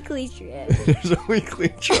was a weekly trip. There's a weekly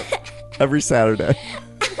trip every Saturday.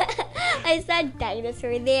 I saw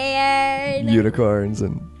dinosaur there. Unicorns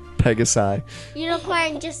and Pegasi.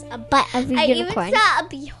 Unicorn, just a butt of a unicorn. I even saw a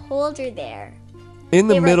beholder there. In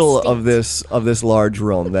the They were middle extinct. of this large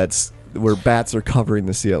room that's where bats are covering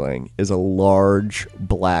the ceiling is a large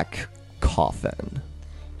black coffin.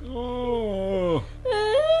 Oh.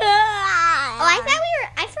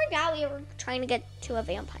 I forgot we were trying to get to a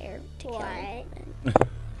vampire to kill him.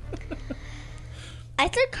 I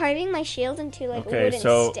started carving my shield into like a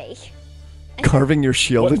wooden stake. Carving your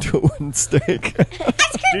shield into a wooden stake.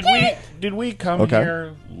 Did we come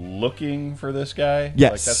here looking for this guy?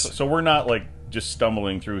 Yes. So we're not like just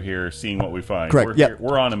stumbling through here, seeing what we find. Correct.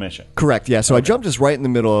 We're on a mission. Correct. Yeah. So I jumped just right in the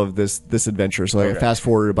middle of this adventure. So I fast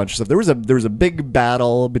forwarded a bunch of stuff. There was a big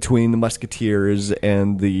battle between the musketeers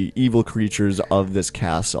and the evil creatures of this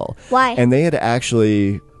castle. Why? And they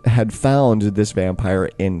had found this vampire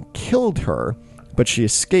and killed her, but she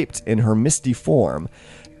escaped in her misty form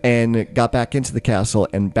and got back into the castle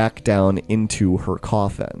and back down into her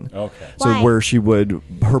coffin. Okay. So Why? where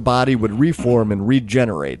her body would reform and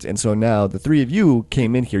regenerate. And so now the three of you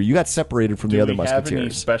came in here. You got separated from the other Do we have any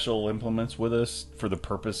musketeers. special implements with us for the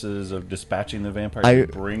purposes of dispatching the vampire? I- Do we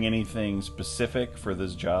bring anything specific for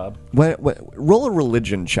this job? Roll a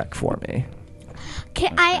religion check for me.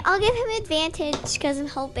 I'll give him advantage because I'm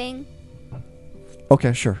helping.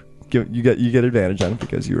 Okay, sure. You get advantage on it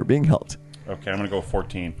because you were being helped. Okay, I'm gonna go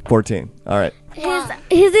 14. 14. All right.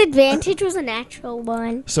 His advantage was a natural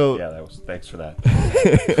one. So Yeah, that was. Thanks for that.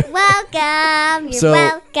 Welcome. You're So-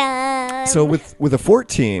 welcome. So with a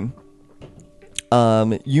 14,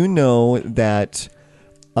 you know that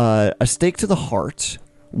a stake to the heart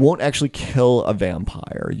won't actually kill a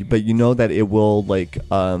vampire, but you know that it will like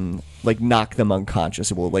knock them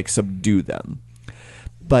unconscious. It will like subdue them.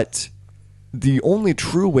 But the only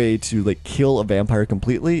true way to like kill a vampire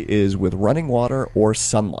completely is with running water or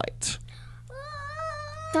sunlight.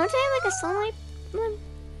 Don't they have like a sunlight one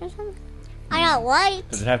or something? I got light.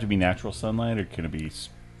 Does it have to be natural sunlight, or can it be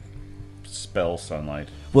spell sunlight?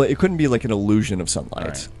 Well, it couldn't be like an illusion of sunlight.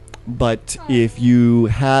 Right. But if you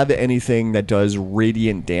have anything that does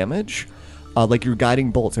radiant damage, like your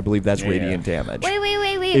guiding bolts, I believe that's Yeah. radiant damage. Wait.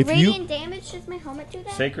 If you- Radiant damage? Does my helmet do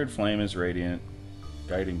that? Sacred flame is radiant.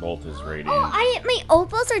 Guiding bolt is radiant. Oh, my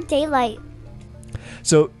opals are daylight.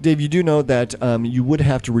 So, Dave, you do know that you would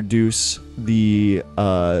have to reduce the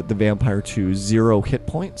vampire to 0 hit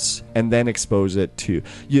points and then expose it to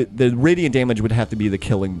the radiant damage would have to be the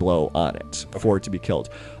killing blow on it for it to be killed.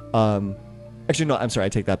 Actually, no, I'm sorry, I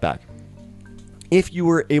take that back. If you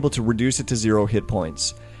were able to reduce it to 0 hit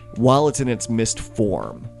points while it's in its mist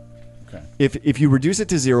form, Okay. if you reduce it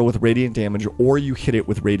to 0 with radiant damage, or you hit it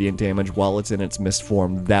with radiant damage while it's in its mist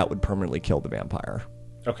form, that would permanently kill the vampire.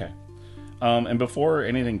 Okay. And before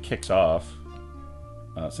anything kicks off,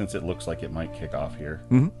 since it looks like it might kick off here,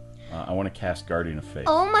 I want to cast Guardian of Faith.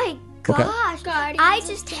 Oh my Okay. gosh. I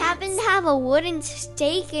just happen to have a wooden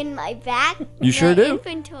stake in my back. You sure do.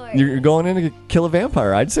 Inventory. You're going in to kill a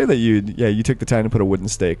vampire. I'd say that you took the time to put a wooden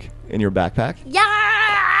stake in your backpack.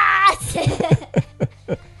 Yes!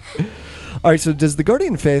 All right. So does the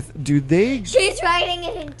Guardian Faith She's writing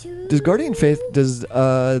it in two. does Guardian Faith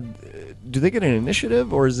do they get an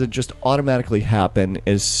initiative, or does it just automatically happen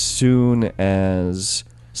as soon as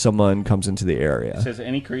someone comes into the It area? says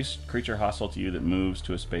any creature hostile to you that moves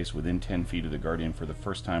to a space within 10 feet of the Guardian for the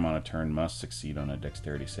first time on a turn must succeed on a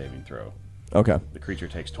dexterity saving throw. Okay. The creature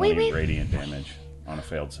takes 20 wait. radiant damage on a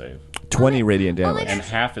failed save, 20 radiant my damage. and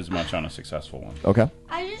half as much on a successful one. Okay.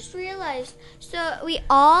 I just realized. So we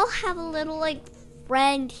all have a little like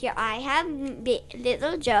friend here. I have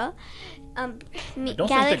Little Joe. I don't think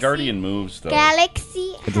the Guardian moves, though.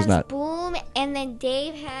 Galaxy does has not. Boom, and then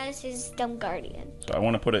Dave has his dumb Guardian. So I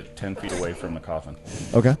want to put it 10 feet away from the coffin.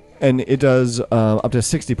 Okay. And it does up to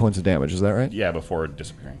 60 points of damage. Is that right? Yeah, before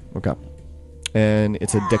disappearing. Okay. And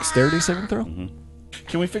it's a dexterity saving throw?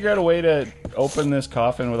 Can we figure out a way to open this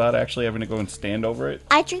coffin without actually having to go and stand over it?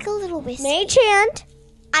 I drink a little whiskey. Mage hand.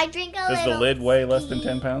 I drink a Does little. the lid weigh less than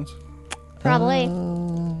 10 pounds? Probably.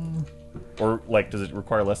 Or, like, does it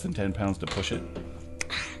require less than 10 pounds to push it?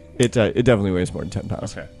 It definitely weighs more than 10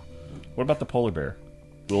 pounds. Okay. What about the polar bear?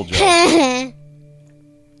 Little Joe.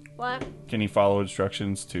 What? Can he follow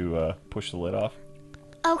instructions to push the lid off?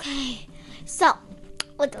 Okay. So,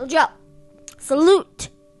 Little Joe, salute.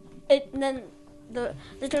 And then the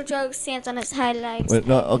Little Joe stands on his highlights. Wait,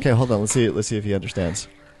 no, okay, hold on. Let's see if he understands.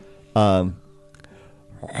 And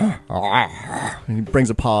he brings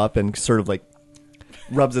a paw up and sort of like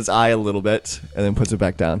rubs its eye a little bit and then puts it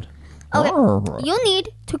back down. Okay. You need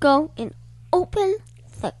to go and open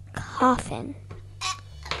the coffin.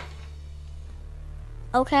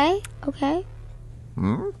 Okay? Okay?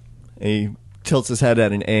 And he tilts his head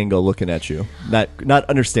at an angle looking at you, not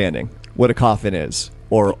understanding what a coffin is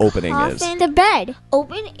or opening is. Coffin. The bed.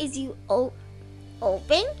 Open is you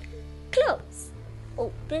open, close.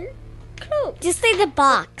 Open, close. Just say the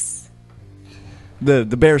box. The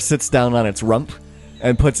bear sits down on its rump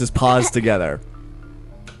and puts his paws together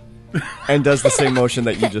and does the same motion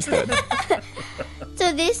that you just did.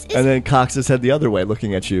 So this is And then cocks his head the other way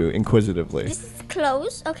looking at you inquisitively. this is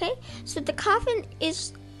close, okay? So the coffin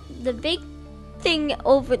is the big thing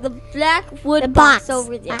over the black wood box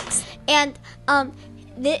over there. And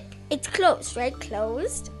it's closed, right?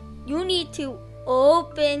 Closed. You need to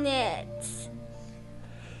open it.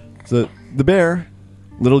 So the bear,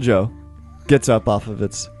 Little Joe, gets up off of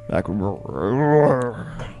its back.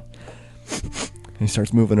 He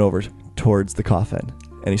starts moving over towards the coffin,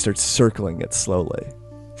 and he starts circling it slowly.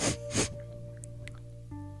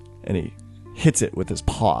 And he hits it with his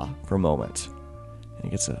paw for a moment. And he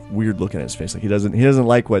gets a weird look in his face, like he doesn't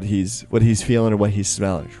like what he's feeling or what he's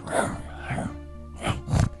smelling.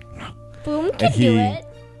 Boom can And do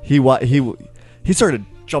it. he sort of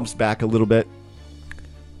jumps back a little bit,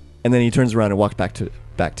 and then he turns around and walks back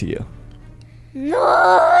to you.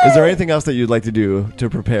 No. Is there anything else that you'd like to do to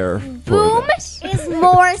prepare for Boom this? is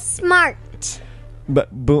more smart. But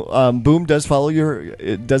Boom does follow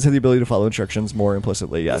it does have the ability to follow instructions more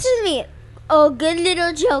implicitly. Yes. Listen to me. Oh, good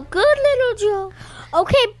little Joe. Good little Joe.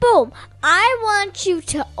 Okay, Boom. I want you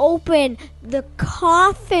to open the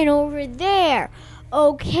coffin over there.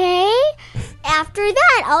 Okay? After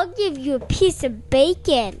that, I'll give you a piece of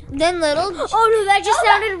bacon. Then little... Oh, no, that just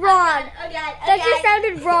sounded wrong. That just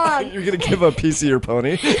sounded wrong. You're going to give a piece of your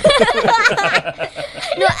pony?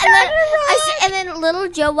 No, and then little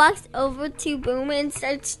Joe walks over to Boom and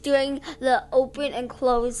starts doing the open and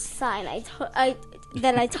close sign.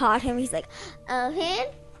 Then I taught him. He's like, open,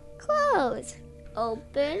 close,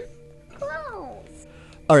 open, close.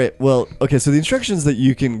 All right, well, okay, so the instructions that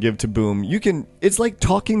you can give to Boom, it's like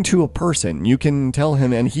talking to a person. You can tell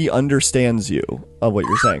him and he understands you of what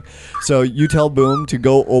you're saying. So you tell Boom to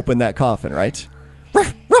go open that coffin, right?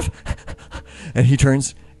 Ruff, ruff. And he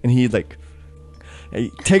turns and he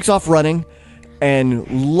takes off running and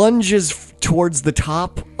lunges towards the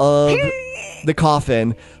top of the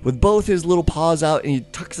coffin with both his little paws out, and he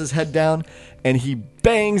tucks his head down and he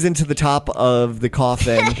bangs into the top of the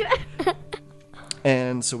coffin.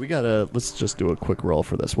 And so let's just do a quick roll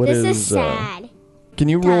for this. This is sad. Can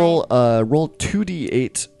you roll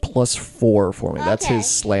 2d8 plus 4 for me? That's Okay. his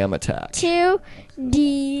slam attack.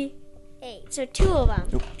 2d8. So 2 of them.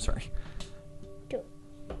 Oop, sorry.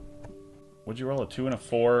 Would you roll a 2 and a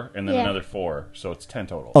 4 and then Yeah. another 4? So it's 10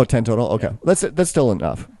 total. Oh, 10 total? Okay. That's still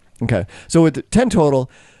enough. Okay. So with 10 total,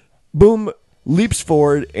 Boom leaps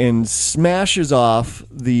forward and smashes off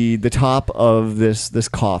the top of this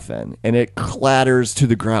coffin, and it clatters to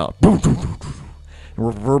the ground. Boom, boom, boom, boom, and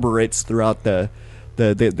reverberates throughout the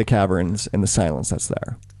caverns and the silence that's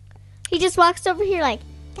there. He just walks over here like...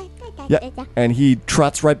 Yeah. And he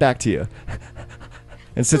trots right back to you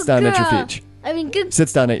and sits down at your feet. Good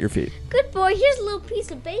Sits down at your feet. Good boy, here's a little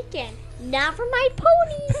piece of bacon. Not from my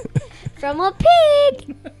pony. From a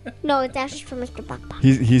pig. No, it's actually from Mr. Buckbuck.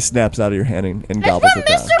 He snaps out of your hand and gobbles it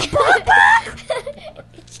down. Mr. Buckbuck!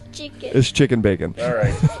 It's chicken. It's chicken bacon. All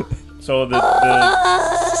right. So the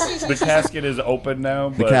casket is open now.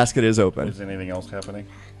 The casket is open. Is anything else happening?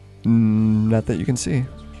 Not that you can see.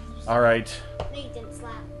 All right. No, you didn't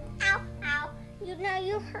slap. Ow, ow.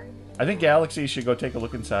 You hurt. I think Galaxy should go take a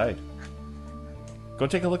look inside. Go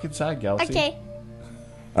take a look inside, Galaxy. Okay.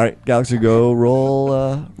 All right, Galaxy, go roll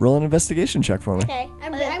an investigation check for me. Okay.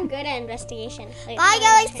 I'm good at investigation. Bye,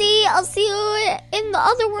 Galaxy. I'll see you in the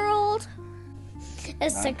other world.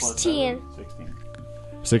 It's 16.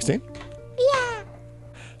 16? Yeah.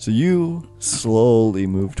 So you slowly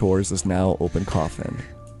move towards this now open coffin.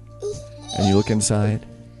 And you look inside,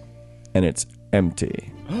 and it's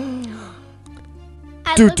empty.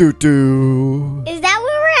 Do do do. Is that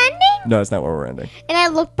where we're ending? No, it's not where we're ending. And I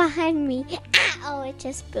look behind me. Oh, it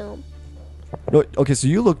just Boom. No, okay, so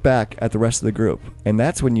you look back at the rest of the group, and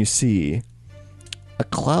that's when you see a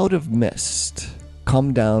cloud of mist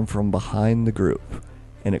come down from behind the group,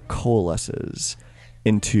 and it coalesces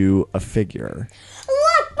into a figure.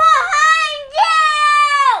 Look behind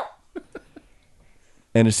you!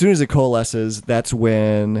 And as soon as it coalesces, that's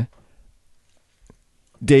when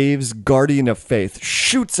Dave's guardian of faith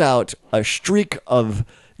shoots out a streak of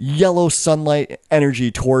yellow sunlight energy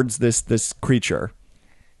towards this creature.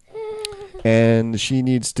 And she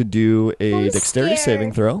needs to do a dexterity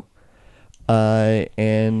saving throw.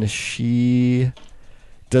 And she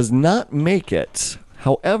does not make it.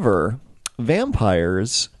 However,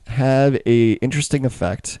 vampires have a interesting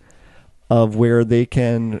effect of where they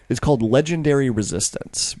can, it's called legendary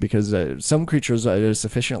resistance, because some creatures at a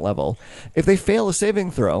sufficient level, if they fail a saving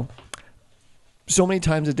throw so many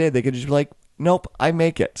times a day, they could just be like, nope, I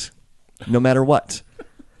make it, no matter what.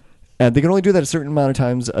 And they can only do that a certain amount of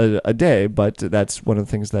times a day, but that's one of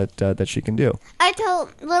the things that she can do. I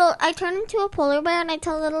turn into a polar bear and I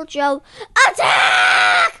tell little Joe,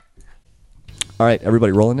 attack! All right,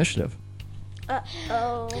 everybody roll initiative.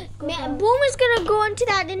 Man, Boom is gonna go into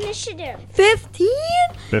that initiative. 15?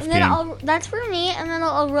 15. And then that's for me, and then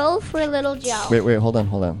I'll roll for little Joe. Wait, hold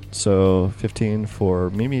on. So 15 for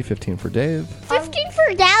Mimi, 15 for Dave, 15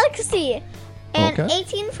 for Galaxy, and Okay.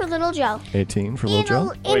 18 for little Joe. 18 for Little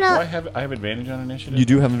Joe. Wait, do I have initiative? You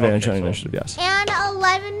do have advantage Okay, on so- initiative, yes. And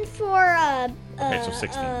 11 for Okay, so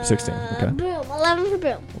 16. 16, okay. Boom. 11 for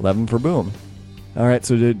Boom. 11 for Boom. All right,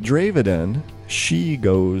 so to Dravidon, she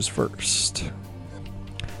goes first.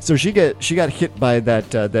 So she got hit by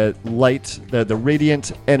that light, the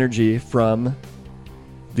radiant energy from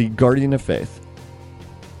the Guardian of Faith,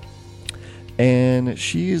 and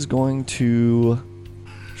she's gonna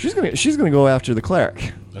go after the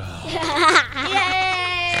cleric. Did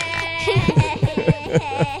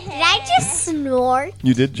I just snort?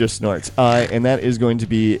 You did just snort, and that is going to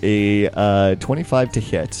be a 25 to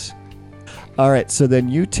hit. All right, so then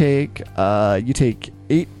you take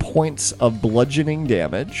 8 points of bludgeoning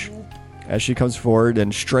damage as she comes forward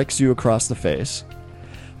and strikes you across the face.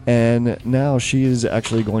 And now she is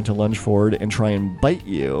actually going to lunge forward and try and bite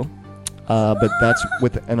you, but that's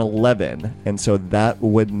with an 11, and so that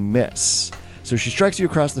would miss. So she strikes you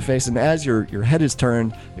across the face, and as your head is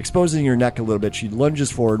turned, exposing your neck a little bit, she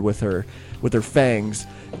lunges forward with her fangs,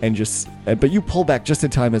 but you pull back just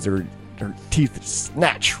in time as her teeth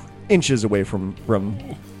snatch inches away from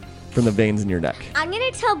the veins in your neck. I'm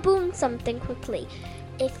gonna tell Boom something quickly.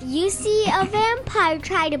 If you see a vampire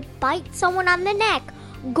try to bite someone on the neck,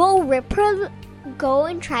 go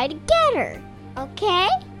and try to get her. Okay?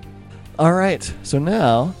 All right, so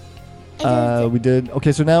now so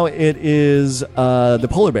now it is the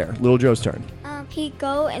polar bear, Little Joe's turn. He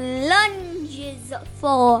go and lunges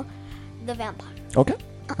for the vampire. Okay.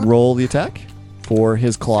 Roll the attack for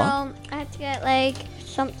his claw. So I have to get like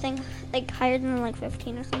something like higher than like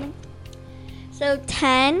 15 or something. So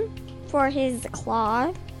 10 for his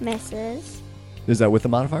claw misses. Is that with the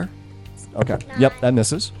modifier? Okay. Yep, that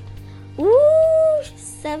misses. Ooh,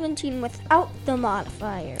 17 without the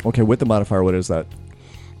modifier. Okay, with the modifier, what is that?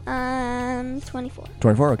 24.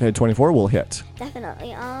 24. Okay, 24 will hit.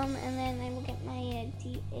 Definitely. And then I will get my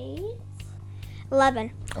D8.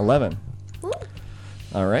 11. 11. Ooh.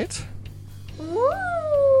 All right. Ooh.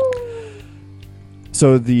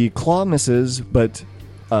 So the claw misses, but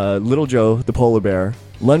Little Joe, the polar bear,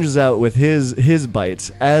 lunges out with his bite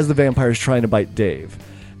as the vampire is trying to bite Dave.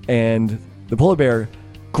 And the polar bear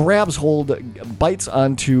grabs hold, bites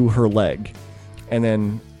onto her leg, and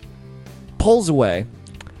then pulls away.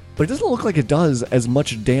 But it doesn't look like it does as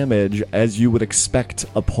much damage as you would expect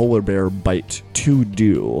a polar bear bite to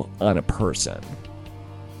do on a person.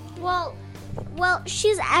 Well,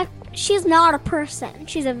 she's not a person.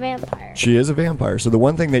 She's a vampire. She is a vampire. So the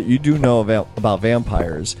one thing that you do know about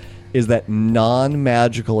vampires is that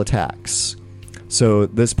non-magical attacks. So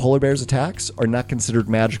this polar bear's attacks are not considered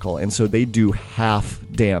magical, and so they do half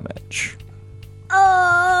damage.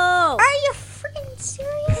 Oh! Are you freaking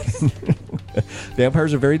serious?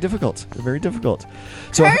 Vampires are very difficult. They're very difficult.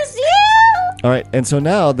 So, Curse you! all right, and so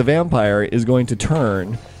now the vampire is going to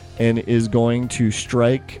turn and is going to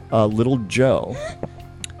strike Little Joe.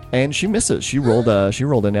 And she misses. She rolled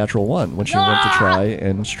a natural 1 when she went to try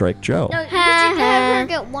and strike Joe. No, you have her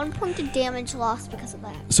get 1 point of damage lost because of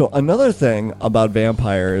that. So another thing about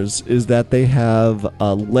vampires is that they have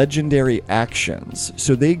legendary actions.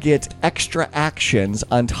 So they get extra actions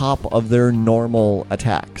on top of their normal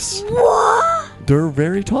attacks. What? They're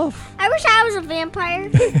very tough. I wish I was a vampire.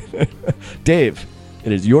 Dave,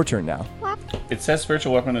 it is your turn now. What? It says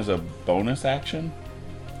spiritual weapon is a bonus action.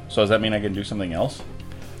 So does that mean I can do something else?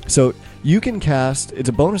 So you can cast, it's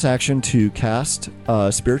a bonus action to cast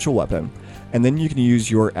a spiritual weapon, and then you can use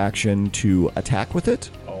your action to attack with it.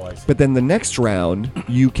 Oh, I see. But then the next round,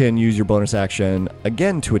 you can use your bonus action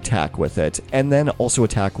again to attack with it, and then also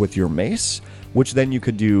attack with your mace, which then you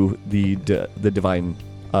could do the divine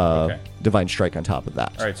divine strike on top of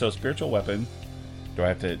that. All right, so spiritual weapon. Do I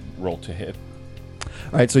have to roll to hit?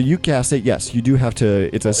 All right, so you cast it. Yes, you do have to.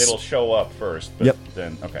 It'll show up first. But Yep.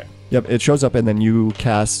 Then okay. Yep, it shows up, and then you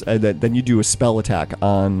cast. Then you do a spell attack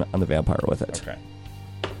on the vampire with it. Okay.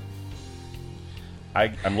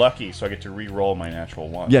 I'm lucky, so I get to re-roll my natural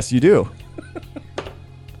 1. Yes, you do.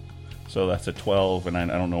 So that's a 12, and I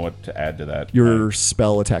don't know what to add to that. Your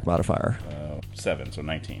spell attack modifier. 7, so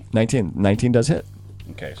 19. 19. 19 does hit.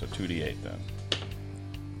 Okay, so 2d8 then.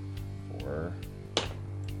 4,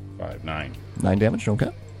 5, 9. 9 damage. Okay.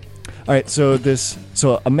 All right. So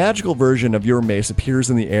a magical version of your mace appears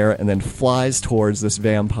in the air and then flies towards this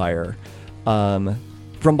vampire,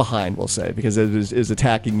 from behind, we'll say, because it is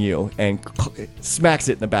attacking you and smacks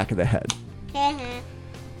it in the back of the head.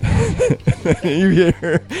 You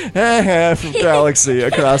hear from Galaxy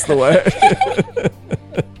across the way.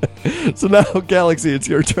 So now, Galaxy, it's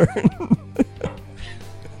your turn.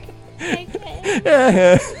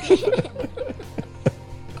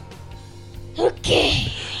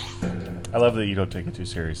 Okay. I love that you don't take it too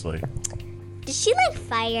seriously. Does she like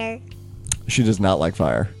fire? She does not like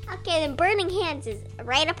fire. Okay, then Burning Hands is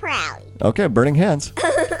right up her alley. Okay, burning hands.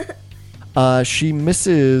 She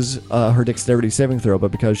misses her dexterity saving throw,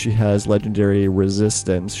 but because she has legendary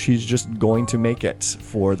resistance, she's just going to make it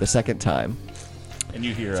for the second time. And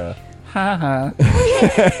you hear a ha ha.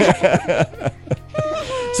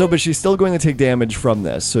 So, but she's still going to take damage from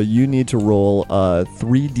this. So you need to roll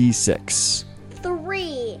 3d6.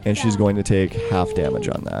 3. And she's going to take half damage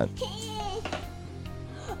on that.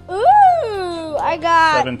 Ooh, I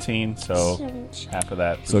got 17, so half of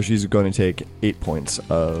that. So she's going to take 8 points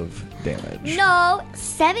of damage. No,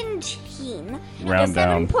 17. Round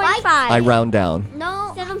down. 7.5. I round down.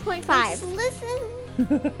 No, 7.5. Listen.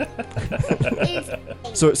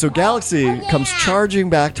 So Galaxy comes charging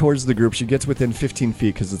back towards the group. She gets within 15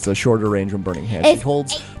 feet because it's a shorter range when burning hands. She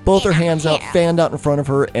holds both her hands out, fanned out in front of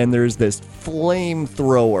her, and there's this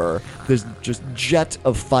flamethrower, this just jet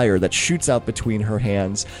of fire that shoots out between her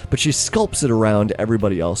hands. But she sculpts it around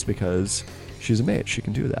everybody else because she's a mage. She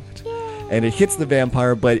can do that. And it hits the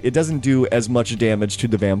vampire, but it doesn't do as much damage to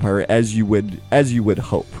the vampire as you would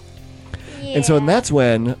hope. And so that's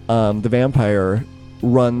when the vampire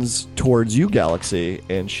runs towards you, Galaxy,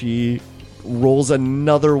 and she rolls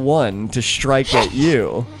another one to strike at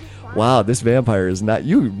you. Wow, this vampire is not...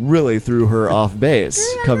 You really threw her off base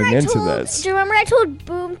coming into this. Do you remember I told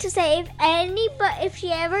Boom to say if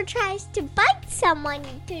she ever tries to bite someone,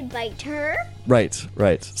 to bite her? Right.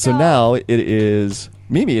 So now it is...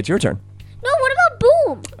 Mimi, it's your turn. No, what about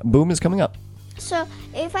Boom? Boom is coming up. So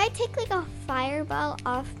if I take like a fireball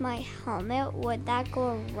off my helmet, would that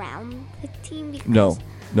go around the team? Because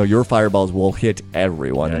No, your fireballs will hit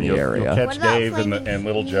everyone in the You'll area. catch What about Dave flaming and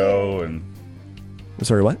Little sphere? Joe and...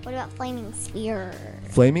 Sorry, what? What about flaming sphere?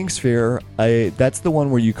 Flaming sphere, that's the one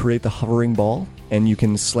where you create the hovering ball and you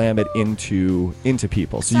can slam it into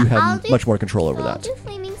people. So you I'll have do- much more control over I'll that. do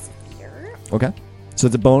flaming sphere. Okay. So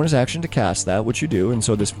it's a bonus action to cast that, which you do. And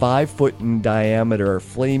so this 5-foot in diameter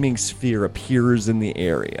flaming sphere appears in the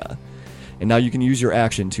area. And now you can use your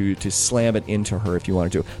action to slam it into her if you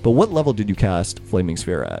wanted to. But what level did you cast flaming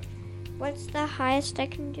sphere at? What's the highest I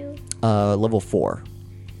can do? Level 4.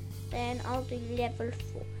 Then I'll do level 4.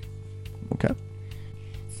 Okay.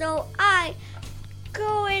 So I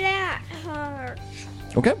go in at her.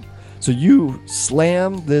 Okay. So you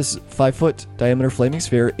slam this 5-foot diameter flaming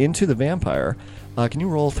sphere into the vampire. Can you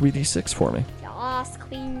roll 3d6 for me? Yes,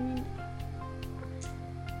 queen.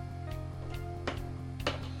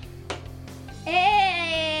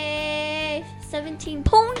 17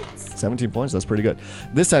 points. 17 points. That's pretty good.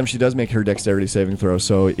 This time she does make her dexterity saving throw,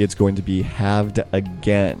 so it's going to be halved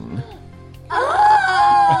again.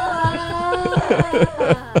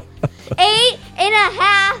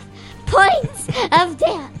 8.5 points of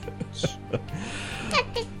damage.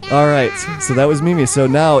 All right. So that was Mimi. So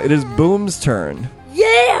now it is Boom's turn.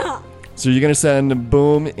 Yeah! So you're going to send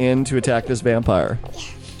Boom in to attack this vampire.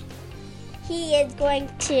 He is going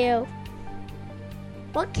to.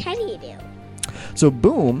 What can he do? So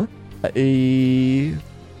Boom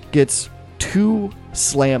gets 2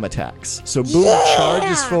 slam attacks. So Boom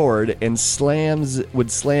charges forward and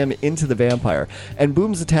would slam into the vampire. And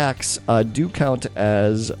Boom's attacks do count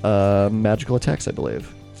as magical attacks, I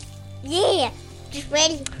believe. Yeah! Just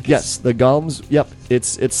ready. Yes, the golems. Yep,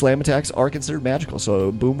 its slam attacks are considered magical.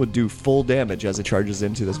 So Boom would do full damage as it charges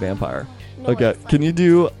into this vampire. Okay, can you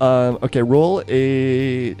do? Okay, roll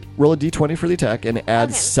a d20 for the attack and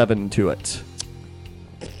add 7 to it.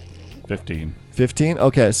 15. 15.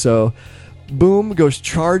 Okay, so Boom goes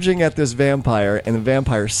charging at this vampire, and the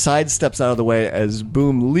vampire sidesteps out of the way as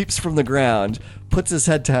Boom leaps from the ground, puts his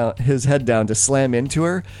head down to slam into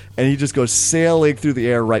her, and he just goes sailing through the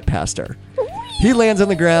air right past her. He lands on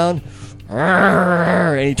the ground,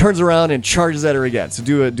 and he turns around and charges at her again. So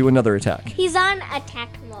do another attack. He's on attack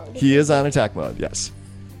mode. He is on attack mode. Yes.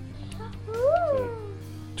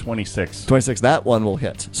 26. 26. That one will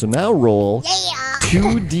hit. So now roll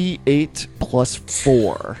 2d8 plus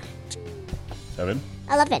 4. 7.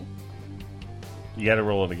 11. You got to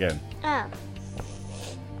roll it again. Oh.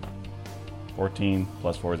 14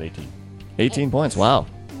 plus 4 is 18. 18 points. Wow.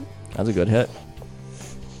 That's a good hit.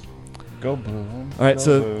 Go Boom. All right,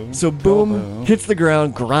 Go so Go Boom hits the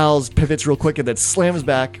ground, growls, pivots real quick, and then slams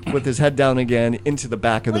back with his head down again into the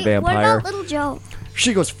back of the vampire. What about Little Joe?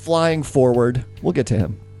 She goes flying forward. We'll get to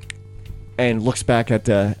him, and looks back at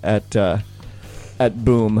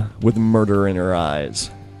Boom with murder in her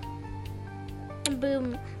eyes. And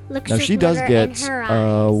Boom looks Now with she does murder get in her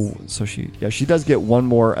eyes. she does get one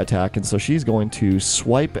more attack, and so she's going to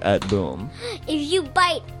swipe at Boom. If you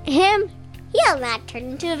bite him, he'll not turn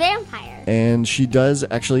into a vampire. And she does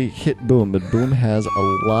actually hit Boom, but Boom has a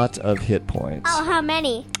lot of hit points. Oh, how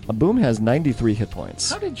many? Boom has 93 hit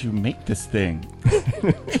points. How did you make this thing?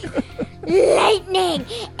 Lightning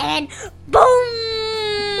and boom!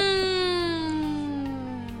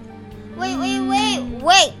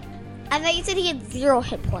 Wait. I thought you said he had 0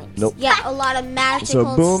 hit points. Nope. Yeah, a lot of magical So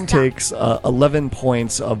Boom stuff. takes 11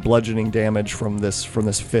 points of bludgeoning damage from this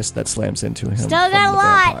fist that slams into him. Still from got a the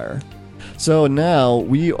lot. vampire. So now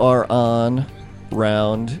we are on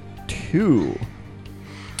round 2.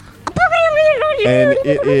 And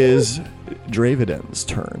it is Draviden's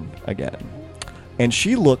turn again. and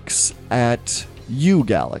she looks at you,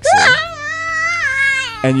 Galaxy.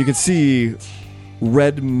 And you can see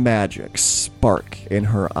red magic spark in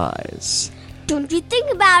her eyes. Don't you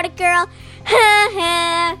think about it, girl.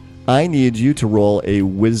 I need you to roll a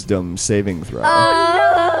wisdom saving throw.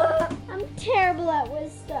 I'm terrible at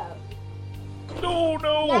wisdom. No.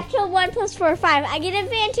 Natural 1 + 4 = 5. I get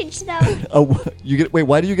advantage though. Oh, you get. Wait,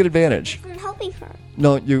 why do you get advantage? I'm helping her.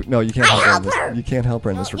 No, you can't help her. help in this, her. You can't help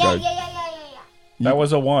her in this Yeah. regard. That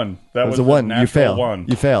was a 1. That It was a 1. You natural fail. 1.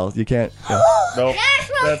 You fail. You can't. Yeah. Nope.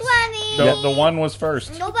 Natural 20. The 1 was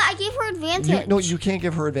first. No, but I gave her advantage. You can't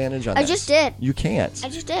give her advantage on I this. just did. You can't. I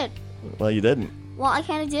just did. Well, you didn't. Well, I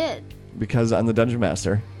kind of did. Because I'm the Dungeon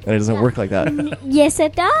Master, and it doesn't work like that. Yes,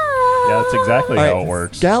 it does. Yeah, that's exactly All how right, it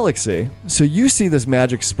works. Galaxy. So you see this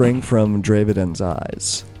magic spring from Draviden's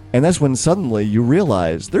eyes. And that's when suddenly you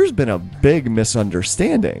realize there's been a big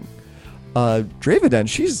misunderstanding. Draviden,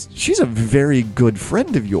 she's a very good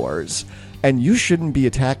friend of yours. And you shouldn't be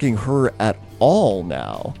attacking her at all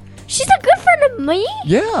now. She's a good friend of me.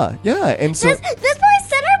 Yeah. And so That's why I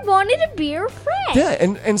said I wanted to be her friend. yeah,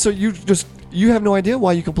 and so you have no idea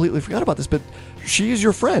why you completely forgot about this, but she is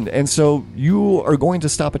your friend, and so you are going to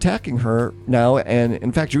stop attacking her now, and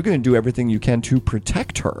in fact, you're going to do everything you can to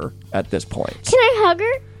protect her at this point. Can I hug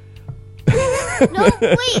her? No,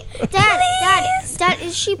 wait. Dad,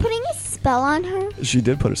 is she putting a spell on her? She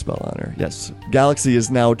did put a spell on her, yes. Galaxy is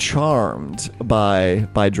now charmed by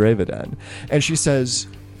Draviden, and she says,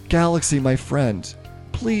 Galaxy, my friend,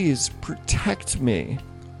 please protect me.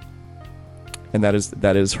 And that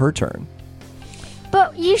is her turn.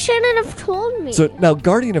 But you shouldn't have told me. So now,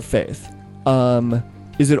 Guardian of Faith,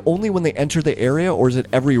 is it only when they enter the area, or is it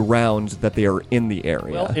every round that they are in the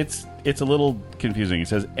area? Well, it's a little confusing. It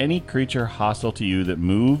says any creature hostile to you that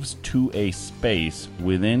moves to a space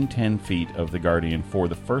within 10 feet of the Guardian for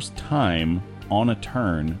the first time on a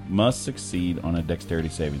turn must succeed on a dexterity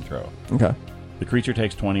saving throw. Okay. The creature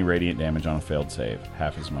takes 20 radiant damage on a failed save,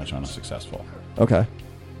 half as much on a successful. Okay.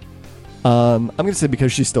 I'm going to say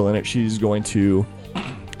because she's still in it, she's going to...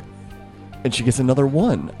 And she gets another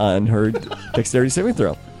 1 on her dexterity saving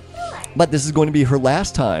throw. But this is going to be her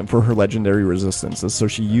last time for her legendary resistances, so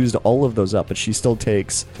she used all of those up, but she still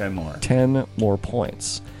takes 10 more. 10 more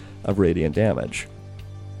points of radiant damage.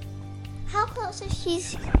 How close is she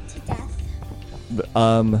to death?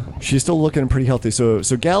 She's still looking pretty healthy. So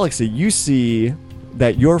Galaxy, you see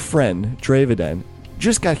that your friend, Draviden,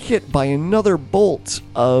 just got hit by another bolt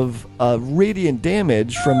of radiant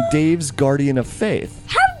damage from Dave's Guardian of Faith.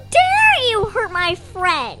 How dare you hurt my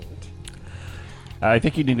friend? I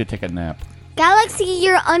think you need to take a nap. Galaxy,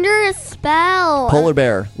 you're under a spell. Polar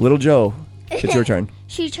Bear, Little Joe, it's your turn.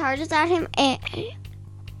 She charges at him and...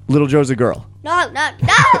 Little Joe's a girl. No!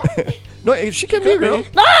 No, she can be a girl.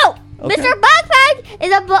 No! Okay. Mr. Buckbag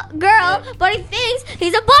is a girl, but he thinks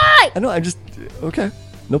he's a boy! I know, I'm just... Okay,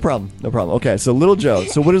 no problem. Okay, so Little Joe.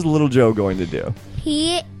 So what is Little Joe going to do?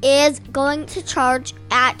 He is going to charge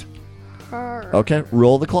at her. Okay,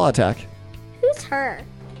 roll the claw attack. Who's her?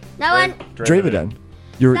 No one. Draviden.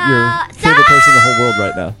 Your No, favorite person in the whole world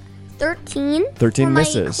right now. 13. 13 for my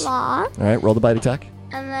misses. claw, All right, roll the bite attack.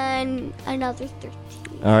 and then another 13.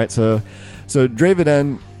 All right, so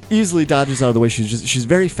Draviden easily dodges out of the way. She's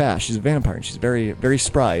very fast. She's a vampire, and she's very, very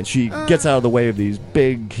spry. And she gets out of the way of these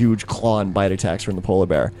big, huge claw and bite attacks from the polar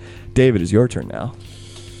bear. David, it's your turn now.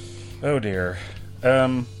 Oh dear.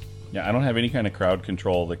 Yeah, I don't have any kind of crowd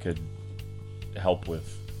control that could help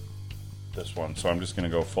with this one, so I'm just going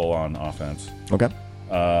to go full on offense. Okay.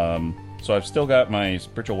 So I've still got my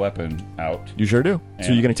spiritual weapon out. You sure do. So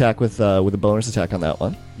And- you can attack with a bonus attack on that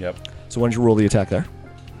one. Yep. So why don't you roll the attack there?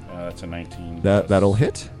 That's a 19. That'll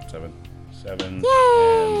hit. 7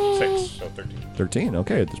 Yay! and 6, so 13. 13.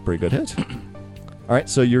 Okay, that's a pretty good hit. All right,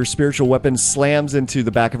 so your spiritual weapon slams into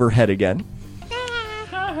the back of her head again.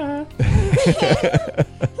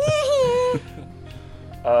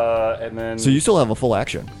 And then So you still have a full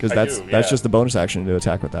action because I that's do, yeah. just the bonus action to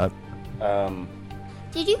attack with that.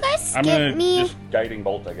 Did you guys I'm skip gonna me? just guiding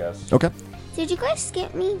bolt, I guess. Okay. Did you guys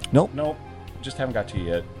skip me? Nope. Nope, just haven't got to you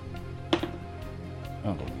yet.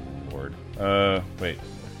 Oh Lord. Wait.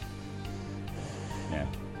 Yeah,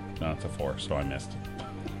 no, it's a 4, so I missed.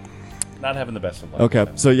 Not having the best of luck. Okay, with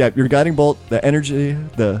that. so yeah, your guiding bolt, the energy,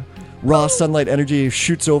 the raw sunlight energy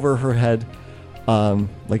shoots over her head,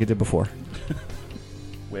 like it did before.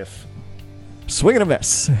 Whiff. Swing and a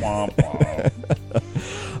miss. Womp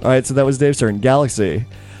womp. All right, so that was Dave's turn. Galaxy.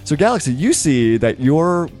 So Galaxy, you see that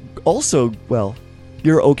you're also, well,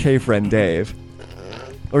 your okay friend Dave.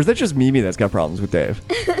 Or is that just Mimi that's got problems with Dave?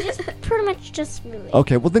 Pretty much just me.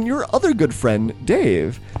 Okay, well then your other good friend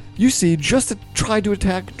Dave, you see just to try to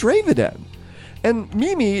attack Dravidon. And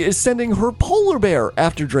Mimi is sending her polar bear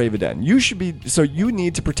after Dravidon. You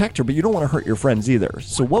need to protect her, but you don't want to hurt your friends either.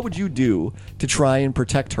 So what would you do to try and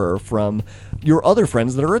protect her from your other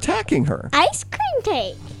friends that are attacking her? Ice cream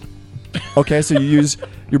cake. Okay, so you use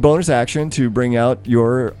your bonus action to bring out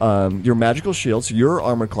your magical shield. So your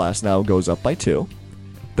armor class now goes up by 2.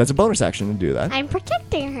 That's a bonus action to do that. I'm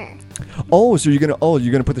protecting her. Oh, so you're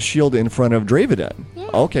gonna put the shield in front of Dravidon. Yeah.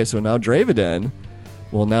 Okay, so now Dravidon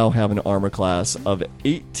will now have an armor class of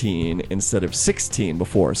 18 instead of 16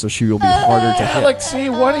 before, so she will be harder to hit. Galaxy,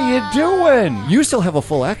 what are you doing? You still have a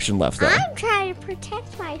full action left, though. I'm trying to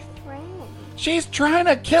protect my friend. She's trying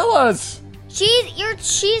to kill us.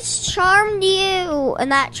 She's charmed you,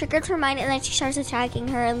 and that triggers her mind, and then she starts attacking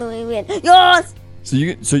her, and then we win. Yes. So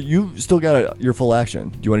you still got your full action.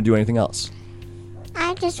 Do you want to do anything else?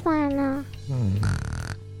 I just want to know.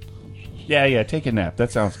 Yeah, take a nap.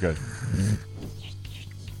 That sounds good.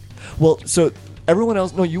 Well, so everyone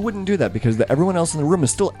else, no, you wouldn't do that because everyone else in the room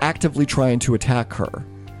is still actively trying to attack her.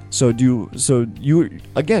 So you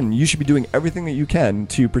should be doing everything that you can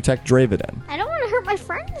to protect Dravidon. I don't want to hurt my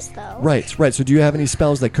friends, though. Right. So do you have any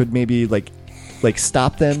spells that could maybe like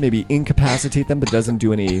stop them, maybe incapacitate them, but doesn't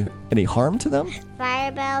do any harm to them?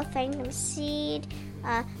 Firebell, Phantom Seed,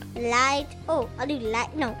 Light. Oh, I'll do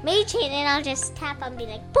Light. No, Mage Hand, and I'll just tap and be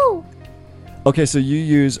like, boo. Okay, so you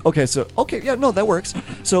use that works.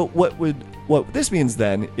 So what this means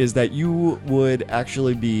then is that you would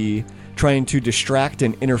actually be trying to distract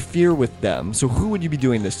and interfere with them. So who would you be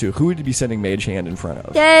doing this to? Who would you be sending Mage Hand in front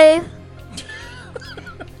of? Dave.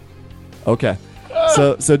 Okay.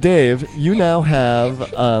 So Dave, you now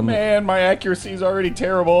have Man, my accuracy is already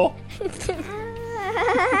terrible.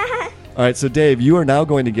 all right, so Dave, you are now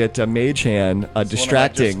going to get Mage Hand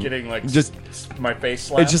distracting. Just getting just my face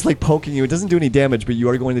slapped. it's just like poking you. It doesn't do any damage, but you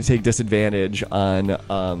are going to take disadvantage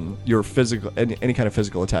on your physical any kind of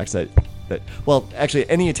physical attacks that well, actually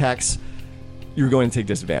any attacks you're going to take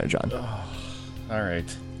disadvantage on. All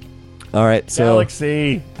right, So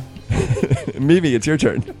Galaxy. Mimi, it's your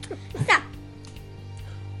turn. Stop.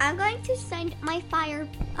 I'm going to send my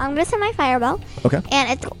fireball. Okay. And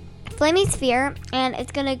it's flaming sphere, and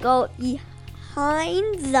it's gonna go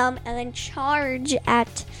behind them and then charge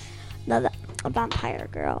at the vampire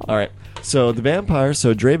girl. All right. So the vampire,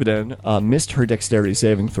 Dravidon, missed her dexterity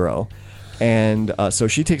saving throw, and so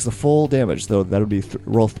she takes the full damage. So that'll be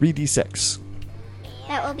roll 3d6.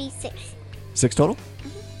 That will be 6. 6 total.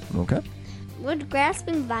 Okay. Would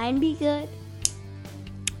grasping vine be good?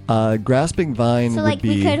 Grasping vine So would like be.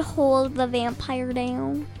 we could hold the vampire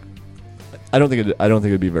down. I don't think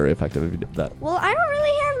it'd be very effective if you did that. Well, I don't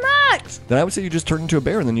really have much. Then I would say you just turn into a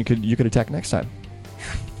bear, and then you could attack next time.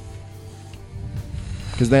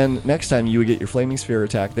 Because then next time you would get your flaming sphere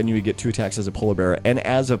attack, then you would get 2 attacks as a polar bear, and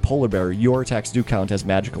as a polar bear, your attacks do count as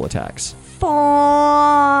magical attacks.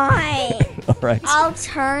 Fine. All right. I'll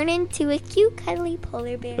turn into a cute, cuddly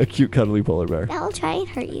polar bear. A cute, cuddly polar bear. That'll try and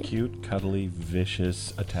hurt you. Cute, cuddly,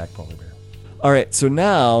 vicious attack polar bear. All right, so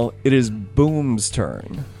now it is Boom's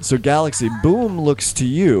turn. So Galaxy, Boom looks to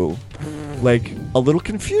you like a little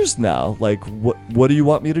confused now. Like, what do you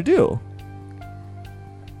want me to do?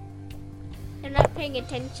 I'm not paying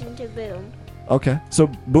attention to Boom. Okay, so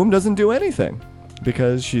Boom doesn't do anything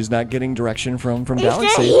because she's not getting direction from It's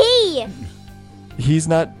Galaxy. he. He's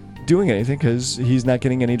not doing anything because he's not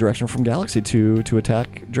getting any direction from Galaxy to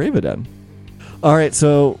attack Dravidon. All right,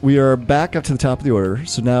 so we are back up to the top of the order.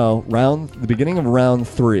 So now the beginning of round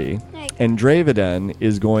 3, and Dravidon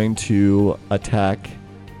is going to attack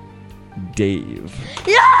Dave.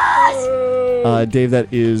 Yes! Dave,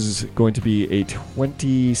 that is going to be a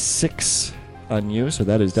 26 on you, so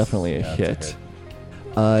that is definitely a hit.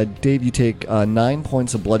 Dave, you take 9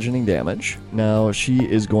 points of bludgeoning damage. Now she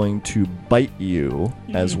is going to bite you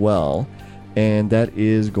as well, and that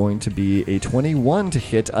is going to be a 21 to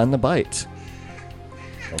hit on the bite.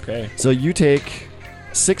 Okay. So you take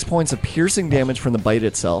 6 points of piercing damage from the bite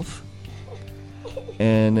itself,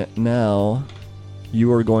 and now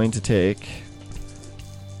you are going to take,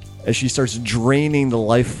 as she starts draining the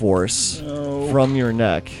life force from your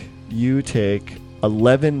neck, you take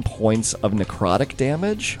 11 points of necrotic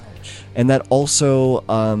damage, and that also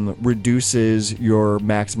reduces your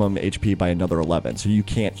maximum HP by another 11, so you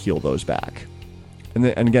can't heal those back. And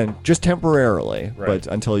again, just temporarily, Right. but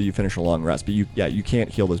until you finish a long rest. But you can't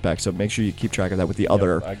heal those back, so make sure you keep track of that with the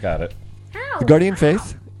other. I got it. The Guardian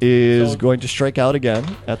Faith is going to strike out again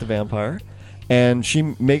at the vampire, and she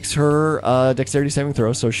makes her dexterity saving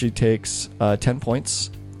throw, so she takes 10 points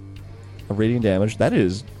of radiant damage. That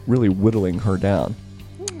is really whittling her down.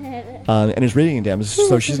 and is radiant damage,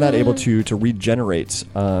 so she's not able to regenerate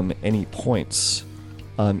any points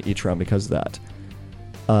each round because of that.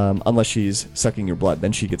 Unless she's sucking your blood,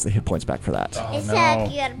 then she gets the hit points back for that. Oh, It's no. a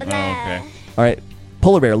good Oh, banana. okay. All right,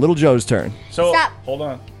 Polar Bear, Little Joe's turn. So, Stop. hold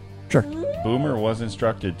on. Sure. Boomer was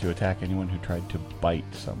instructed to attack anyone who tried to bite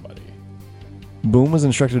somebody. Boom was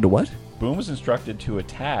instructed to what? Boom was instructed to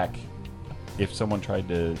attack if someone tried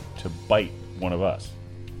to bite one of us.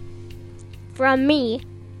 From me.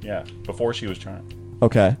 Yeah, before she was charmed.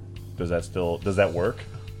 Okay. Does that work?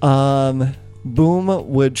 Boom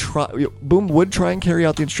would try and carry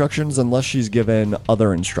out the instructions unless she's given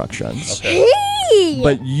other instructions. Okay.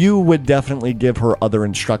 But you would definitely give her other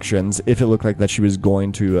instructions if it looked like that she was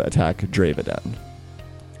going to attack Dravidon.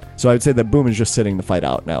 So I would say that Boom is just sitting the fight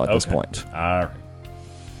out now at this Okay. point. All right.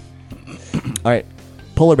 All right,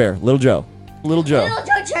 Polar Bear, Little Joe. Little Joe.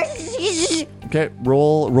 Ooh, Okay,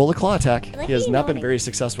 roll a claw attack. He has not been very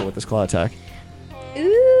successful with this claw attack.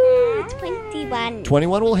 21.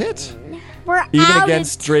 21 will hit. We're Even out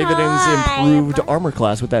against of Dravidon's time. improved armor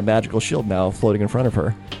class with that magical shield now floating in front of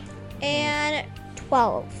her, And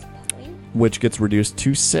 12. which gets reduced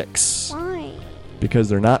to 6 Why? because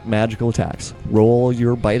they're not magical attacks. Roll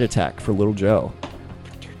your bite attack for Little Joe.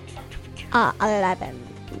 11.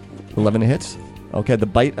 11 hits. Okay, the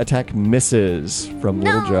bite attack misses from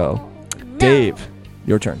Little Joe. Dave,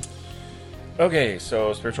 your turn. Okay,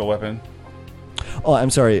 so spiritual weapon. Oh, I'm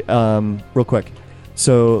sorry. Real quick.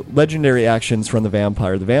 So, legendary actions from the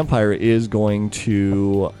vampire. The vampire is going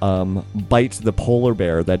to bite the polar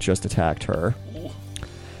bear that just attacked her.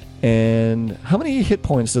 And how many hit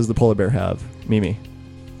points does the polar bear have, Mimi?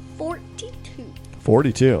 42.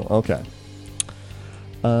 42. Okay.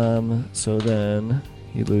 So then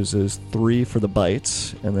he loses 3 for the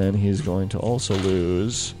bite, and then he's going to also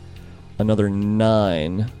lose another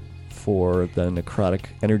 9 for the necrotic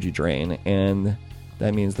energy drain, and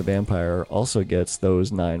that means the vampire also gets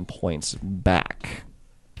those 9 points back.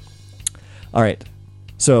 All right.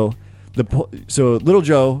 So Little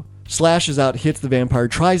Joe slashes out, hits the vampire,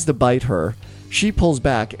 tries to bite her. She pulls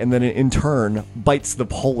back, and then in turn bites the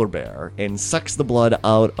polar bear and sucks the blood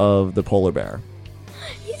out of the polar bear.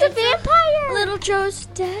 He's a vampire. Little Joe's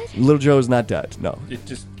dead. Little Joe's not dead. No, It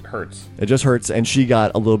just hurts. it just hurts, and she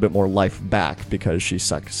got a little bit more life back because she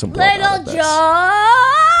sucked some blood out of Little this.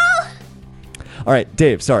 Joe. All right,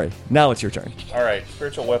 Dave. Sorry. Now it's your turn. All right,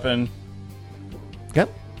 spiritual weapon. Okay.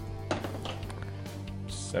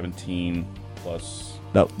 17 plus,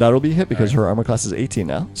 No, that'll be hit because All right. her armor class is 18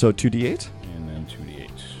 now. So 2d8. and then 2d8.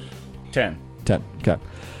 10. 10. Okay.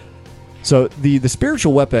 So the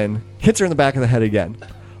spiritual weapon hits her in the back of the head again.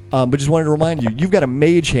 But just wanted to remind you, you've got a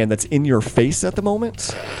mage hand that's in your face at the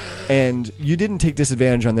moment, and you didn't take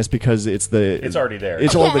disadvantage on this because it's already there.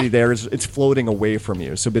 It's already there. It's floating away from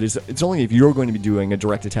you. So, but it's only if you're going to be doing a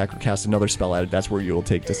direct attack or cast another spell at it, that's where you'll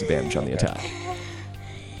take disadvantage on the attack.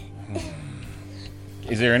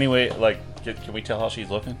 Is there any way, like, can we tell how she's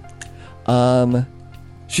looking?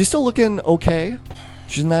 She's still looking okay.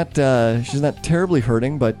 She's not terribly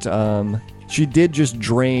hurting, but she did just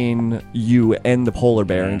drain you and the polar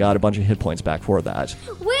bear and got a bunch of hit points back for that.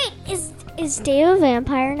 Wait, is Dave a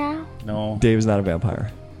vampire now? No. Dave is not a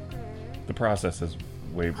vampire. The process is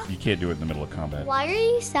way. You can't do it in the middle of combat. Why are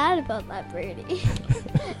you sad about that, Brady?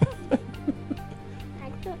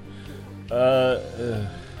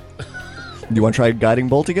 Do you want to try Guiding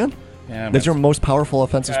Bolt again? Yeah, That's your most powerful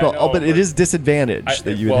offensive I spell. know, but it but is disadvantage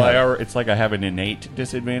that you would have. it's like I have an innate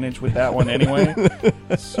disadvantage with that one anyway.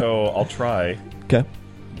 So I'll try. Okay.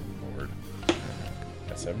 Lord.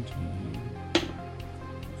 Got 17.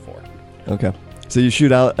 4. Okay. So you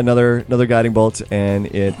shoot out another Guiding Bolt, and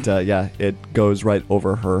it goes right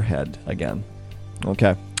over her head again.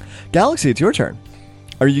 Okay. Galaxy, it's your turn.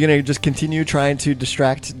 Are you going to just continue trying to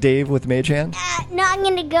distract Dave with Mage Hand? No, I'm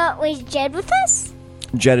gonna go. Wait, is Jed with us?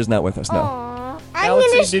 Jed is not with us, no. Aw. I'm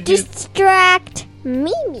Galaxy, gonna did you- distract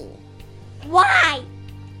Mimi. Why?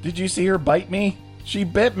 Did you see her bite me? She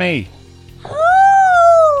bit me.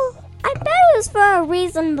 Oh, I bet it was for a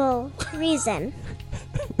reasonable reason.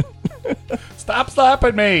 Stop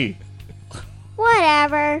slapping me.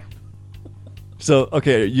 Whatever. So,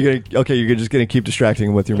 you're just going to keep distracting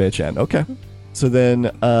him with your Mage Hand. Okay. So then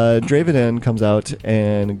Dravidon comes out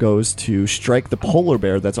and goes to strike the polar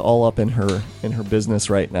bear that's all up in her business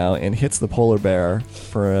right now, and hits the polar bear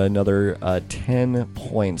for another 10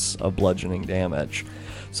 points of bludgeoning damage.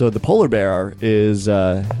 So the polar bear has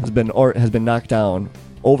been knocked down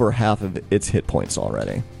over half of its hit points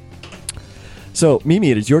already. So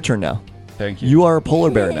Mimi, it is your turn now. Thank you. You are a polar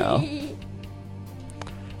bear now,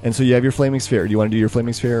 and so you have your flaming sphere. Do you want to do your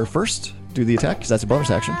flaming sphere first? Do the attack because that's a bonus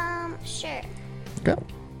action. Okay.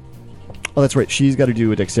 Oh, that's right. She's got to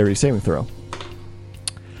do a dexterity saving throw.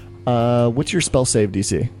 What's your spell save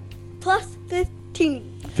DC? Plus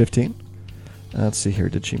 15. 15? Let's see here.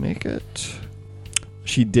 Did she make it?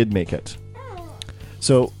 She did make it.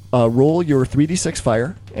 So roll your 3d6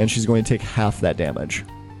 fire, and she's going to take half that damage.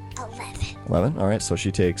 11. All right, so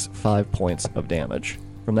she takes 5 points of damage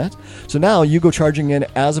from that. So now you go charging in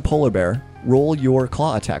as a polar bear. Roll your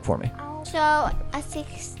claw attack for me. So, a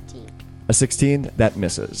 16. A 16, that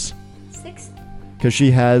misses. 6. Because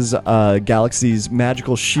she has Galaxy's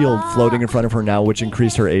magical shield floating in front of her now, which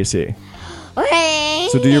increased her AC. Okay.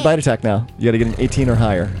 So do your bite attack now. You got to get an 18 or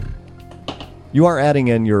higher. You are adding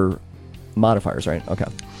in your modifiers, right? Okay.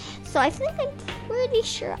 So I think I'm pretty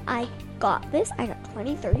sure I got this. I got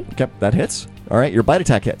 23. Okay, that hits. All right, your bite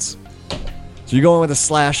attack hits. So you go in with a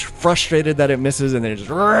slash, frustrated that it misses, and then just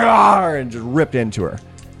roar, and just ripped into her.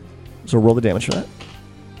 So roll the damage for that.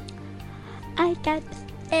 I got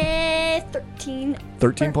 13.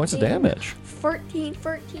 13 points of damage. 14.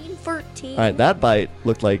 All right, that bite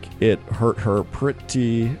looked like it hurt her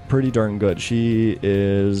pretty darn good. She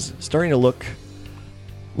is starting to look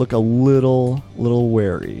a little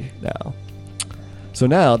wary now. So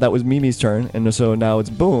now that was Mimi's turn, and so now it's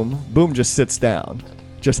Boom. Boom just sits down,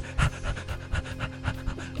 just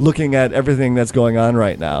looking at everything that's going on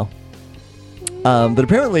right now. But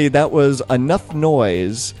apparently that was enough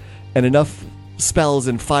noise and enough spells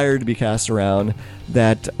and fire to be cast around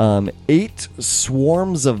that 8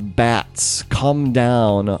 swarms of bats come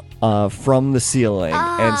down from the ceiling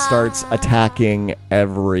and starts attacking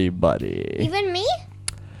everybody. Even me?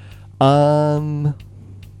 Not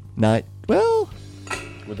well.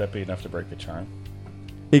 Would that be enough to break the charm?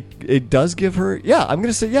 It does give her. Yeah, I'm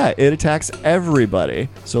gonna say yeah. It attacks everybody.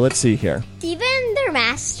 So let's see here. Even their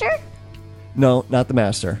master? No, not the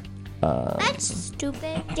master. That's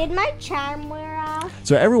stupid. Did my charm wear off?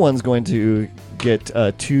 So everyone's going to get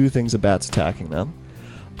 2 things of bats attacking them.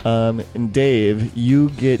 And Dave, you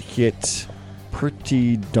get hit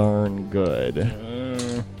pretty darn good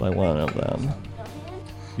by one of them.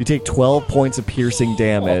 You take 12 points of piercing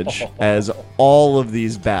damage as all of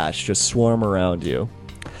these bats just swarm around you.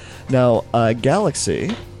 Now,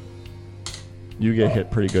 Galaxy, you get hit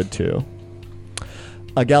pretty good too.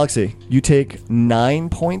 Galaxy, you take 9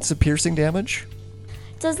 points of piercing damage.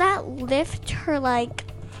 Does that lift her, like...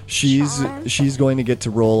 She's going to get to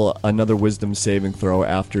roll another wisdom saving throw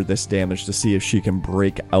after this damage to see if she can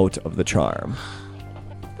break out of the charm.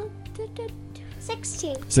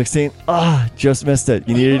 16. 16? Just missed it.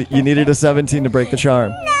 You needed a 17 to break the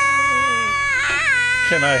charm.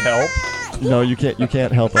 Can I help? No, you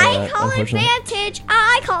can't help on I that, call unfortunately. advantage.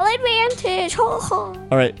 I call advantage. Ho, ho.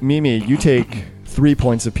 All right, Mimi, you take 3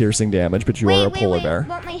 points of piercing damage, but you are a polar bear.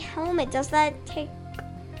 But my helmet, does that take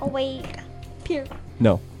away...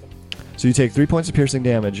 No. So you take 3 points of piercing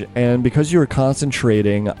damage, and because you were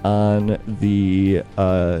concentrating on the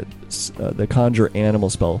conjure animal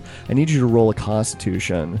spell, I need you to roll a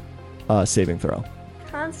Constitution saving throw.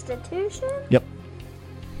 Constitution? Yep.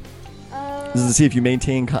 This is to see if you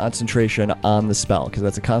maintain concentration on the spell, because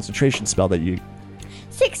that's a concentration spell that you...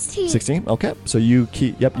 16. 16? Okay. So you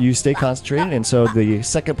you stay concentrated, and so the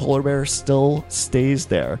second polar bear still stays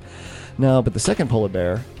there. Now, but the second polar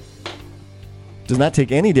bear does not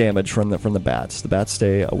take any damage from the bats. The bats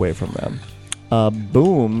stay away from them.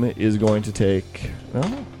 Boom is going to take...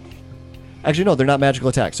 Well, actually, no, they're not magical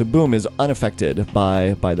attacks. So Boom is unaffected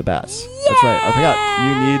by the bats. That's right. I forgot.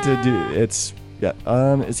 You need to do... It's... Yeah.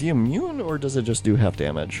 Is he immune, or does it just do half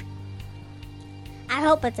damage? I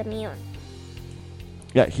hope it's immune.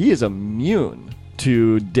 Yeah, he is immune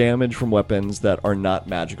to damage from weapons that are not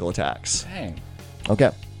magical attacks. Dang. Okay.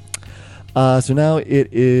 So now it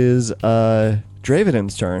is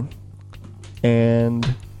Dravenen's turn,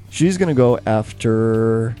 and she's gonna go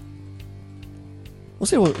after. We'll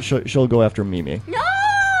say she'll go after Mimi.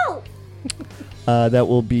 No! That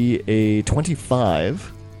will be a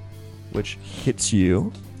 25, which hits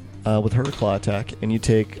you with her claw attack, and you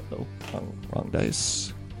take wrong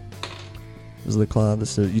dice. This is the claw.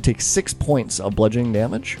 You take 6 points of bludgeoning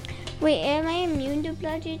damage. Wait, am I immune to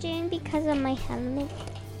bludgeoning because of my helmet?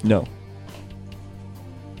 No.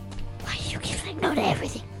 Why do you keep saying no to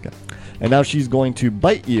everything? Okay. And now she's going to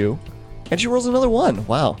bite you, and she rolls another 1.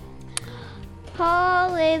 Wow.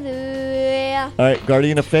 Hallelujah. All right,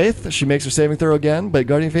 Guardian of Faith. She makes her saving throw again, but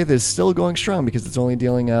Guardian of Faith is still going strong because it's only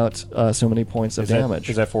dealing out so many points of damage.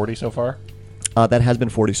 Is that 40 so far? That has been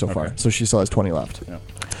 40 so far, so she still has 20 left. Yeah.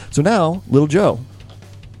 So now, Little Joe.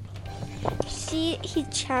 He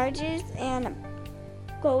charges and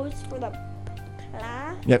goes for the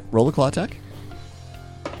claw. Yep, roll the claw attack.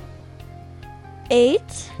 8.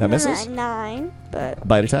 That misses. 9, but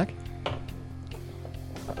Bite attack.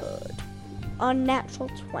 unnatural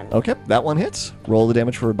 20. Okay, that one hits. Roll the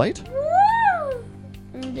damage for a bite.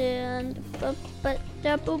 And then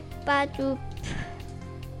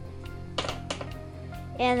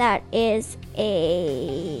and that is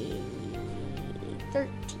a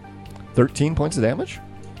 13. 13 points of damage.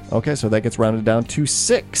 Okay, so that gets rounded down to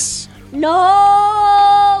 6.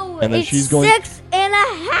 No, And then it's she's going-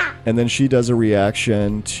 6.5. And then she does a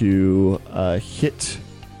reaction to hit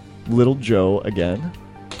Little Joe again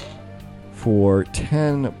for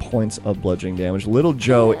 10 points of bludgeoning damage. Little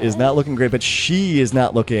Joe is not looking great, but she is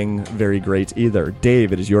not looking very great either.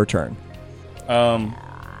 Dave, it is your turn.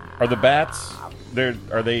 Are the bats?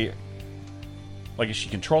 Are they like? Is she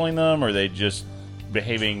controlling them, or are they just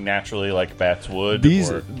behaving naturally like bats would?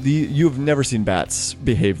 You've never seen bats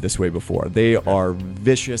behave this way before. They are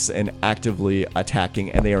vicious and actively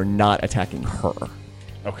attacking, and they are not attacking her.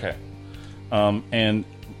 Okay. And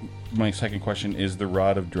my second question is: the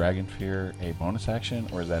Rod of Dragon Fear a bonus action,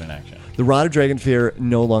 or is that an action? The Rod of Dragon Fear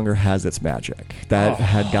no longer has its magic. That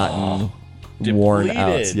had gotten worn out.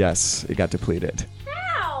 Depleted. Yes, it got depleted.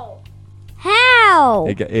 How?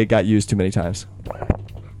 It got used too many times.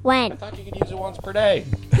 When? I thought you could use it once per day.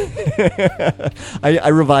 I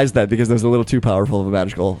revised that because it was a little too powerful of a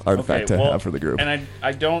magical artifact to have for the group. And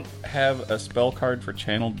I don't have a spell card for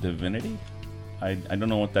Channel Divinity. I don't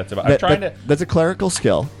know what that's about. I'm trying to. That's a clerical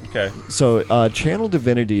skill. Okay. So, Channel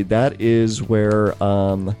Divinity, that is where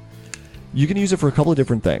you can use it for a couple of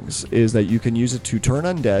different things. Is that you can use it to turn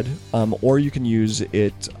undead, or you can use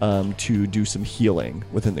it to do some healing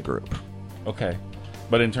within the group. Okay.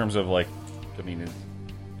 But in terms of like, I mean,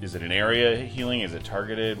 is it an area healing? Is it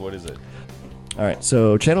targeted? What is it? All right,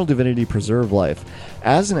 so Channel Divinity Preserve Life.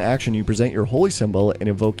 As an action, you present your holy symbol and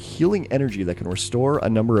evoke healing energy that can restore a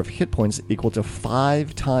number of hit points equal to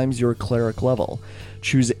 5 times your cleric level.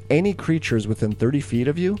 Choose any creatures within 30 feet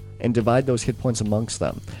of you and divide those hit points amongst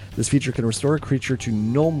them. This feature can restore a creature to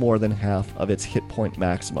no more than half of its hit point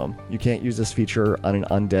maximum. You can't use this feature on an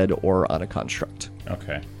undead or on a construct.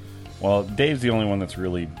 Okay. Well, Dave's the only one that's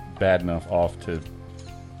really bad enough off to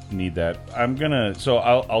need that. So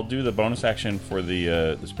I'll do the bonus action for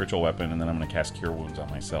the spiritual weapon, and then I'm gonna cast Cure Wounds on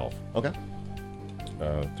myself. Okay.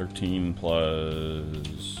 13 plus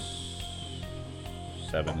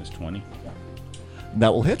 7 is 20.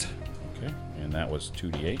 That will hit. Okay, and that was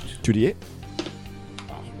 2d8. 2d8.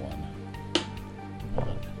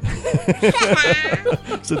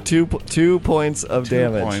 One. So 2 points of 2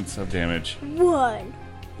 damage. points of damage. One.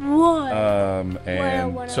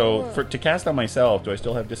 And so to cast on myself, do I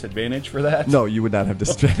still have disadvantage for that? No, you would not have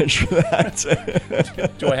disadvantage for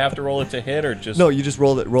that. Do I have to roll it to hit or just? No, you just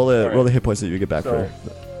roll the right. hit points that you get back So,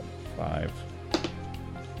 for. 5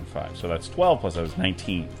 and 5. So that's 12 plus that was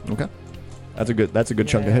 19. Okay. That's a good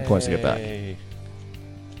chunk of hit points to get back. Yay.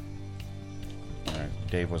 All right,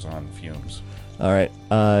 Dave was on fumes. All right.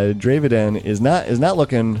 Dravidon is not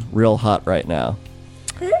looking real hot right now.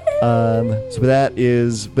 But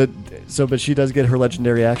she does get her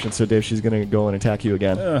legendary action. So Dave, she's gonna go and attack you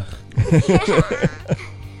again.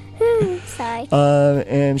 Sorry.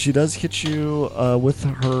 And she does hit you with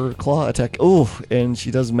her claw attack. Oh, and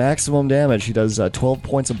she does maximum damage. She does 12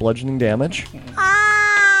 points of bludgeoning damage.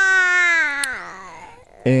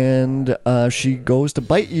 And she goes to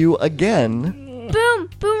bite you again. Boom!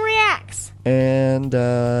 Boom reacts. And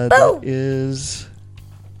that is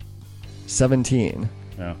 17.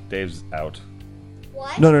 No, Dave's out.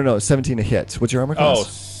 What? No, 17 to hit. What's your armor Oh,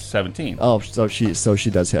 class? 17. Oh, so she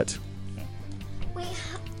does hit. Wait,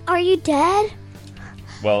 are you dead?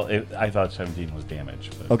 Well, I thought 17 was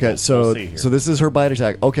damage. But Okay, we'll see here. so this is her bite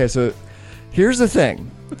attack. Okay, so here's the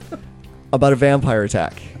thing about a vampire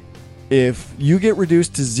attack. If you get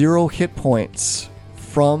reduced to 0 hit points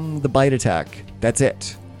from the bite attack, that's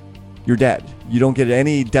it. You're dead. You don't get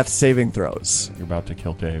any death saving throws. You're about to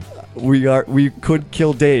kill Dave. We could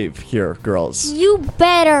kill Dave here, girls. You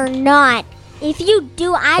better not. If you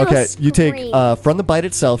do, I will Okay, scream. you take from the bite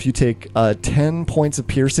itself, you take 10 points of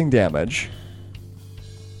piercing damage,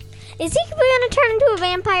 Is he going to turn into a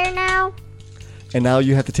vampire now? and now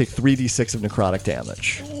you have to take 3d6 of necrotic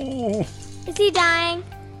damage. Is he dying?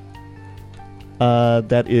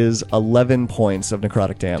 That is 11 points of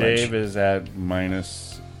necrotic damage. Dave is at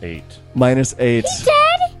 -8. -8. He's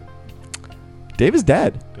dead? Dave is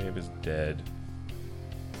dead. Dave is dead.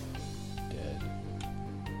 Dead.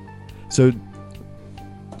 So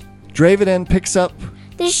Dravidon picks up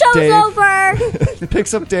The show's Dave. over.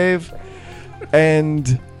 picks up Dave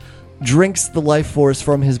and drinks the life force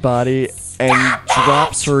from his body and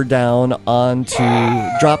drops him down onto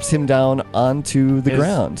the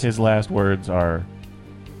ground. His last words are,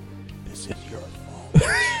 "This is your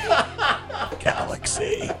fault,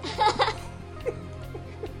 Galaxy."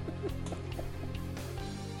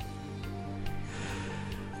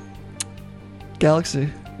 Galaxy,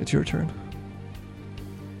 it's your turn.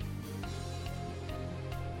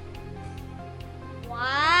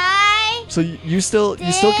 Why So you still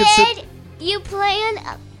consider did you plan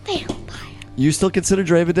a vampire? you still consider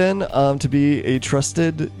Dravidin to be a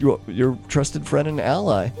trusted your trusted friend and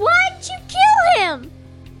ally. Why'd you kill him?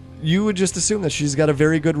 You would just assume that she's got a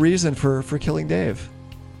very good reason for killing Dave.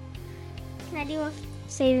 Can I do a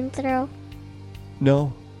saving throw?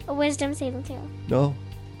 No, A wisdom saving throw. no.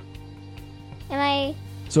 Am I?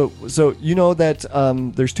 So you know that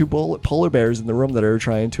there's two polar bears in the room that are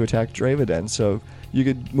trying to attack Dravidin. So you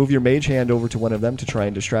could move your mage hand over to one of them to try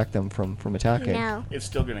and distract them from attacking. No. It's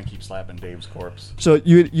still gonna keep slapping Dave's corpse. So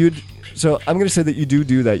so I'm gonna say that you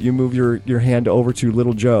do that. You move your hand over to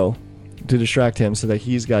Little Joe to distract him so that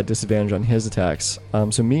he's got disadvantage on his attacks.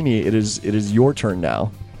 So Mimi, it is your turn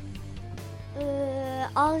now.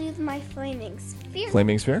 I'll use my flaming sphere.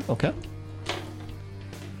 Flaming sphere, okay.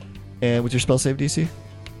 And what's your spell save DC?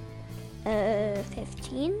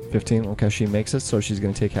 15, 15. Okay, she makes it, so she's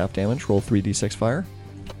gonna take half damage. Roll 3d6 fire.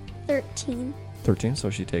 13 13, so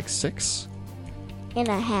she takes 6. and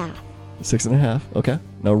a half. 6.5. Okay.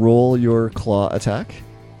 Now roll your claw attack.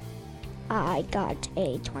 I got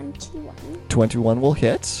a 21. 21 will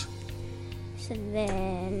hit. So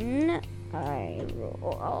then I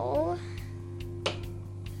roll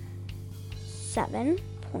 7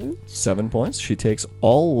 points. 7 points. She takes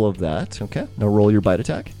all of that. Okay. Now roll your bite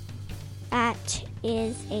attack. That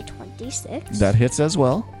is a 26. That hits as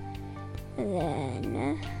well.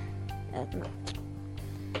 Then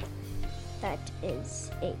that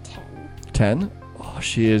is a 10. 10. Oh,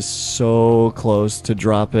 she is so close to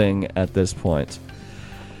dropping at this point.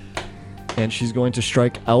 And she's going to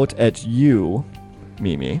strike out at you,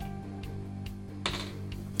 Mimi.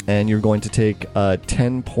 And you're going to take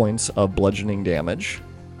 10 points of bludgeoning damage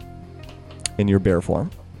in your bear form.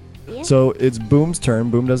 Yeah. So it's Boom's turn.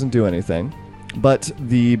 Boom doesn't do anything. But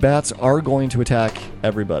the bats are going to attack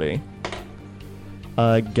everybody.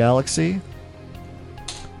 Galaxy,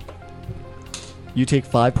 you take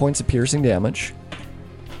 5 points of piercing damage.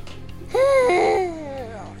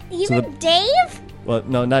 Even the- Dave? Well,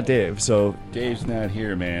 no, not Dave. So Dave's not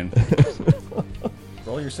here, man.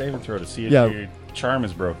 Roll your saving throw to see if Yeah. your charm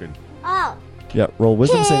is broken. Oh. yeah, roll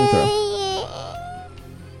wisdom saving throw.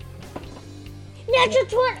 Natural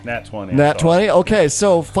 20. Nat 20. Nat 20? Okay,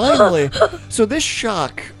 so finally. So this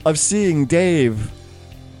shock of seeing Dave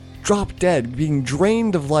drop dead, being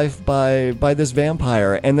drained of life by this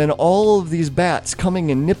vampire, and then all of these bats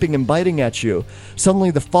coming and nipping and biting at you,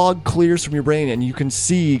 suddenly the fog clears from your brain and you can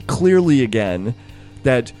see clearly again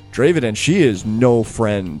that Dravidin, she is no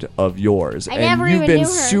friend of yours. I and never you've even been knew her.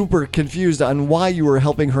 super confused on why you were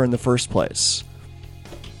helping her in the first place.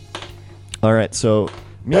 Alright, so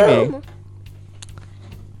Mimi,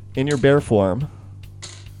 in your bear form,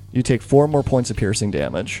 you take 4 more points of piercing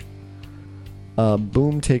damage.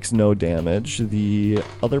 Boom takes no damage. The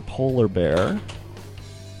other polar bear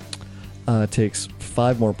takes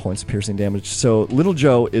 5 more points of piercing damage. So Little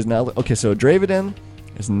Joe is now... Okay, so Dravidin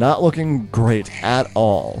is not looking great at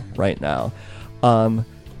all right now.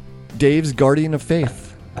 Dave's Guardian of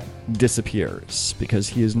Faith disappears because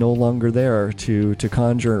he is no longer there to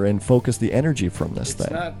conjure and focus the energy from this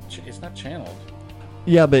thing. It's not channeled.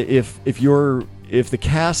 Yeah, but if the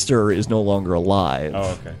caster is no longer alive,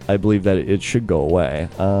 Oh, okay. I believe that it should go away.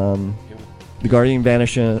 The Guardian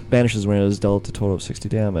banishes when it is dealt a total of 60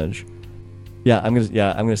 damage. I'm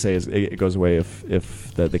gonna say it goes away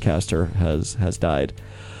if the caster has died.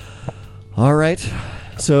 All right,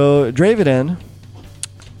 so Dravidin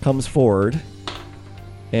comes forward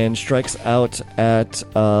and strikes out at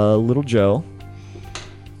Little Joe,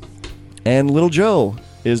 and Little Joe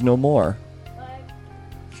is no more.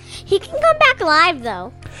 He can come back alive,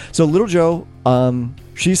 though. So Little Joe,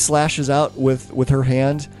 she slashes out with her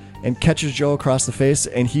hand and catches Joe across the face,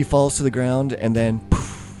 and he falls to the ground, and then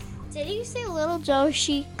poof, Did you say Little Joe,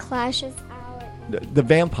 she clashes out? the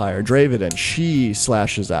vampire, Dravidin, she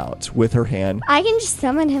slashes out with her hand, I can just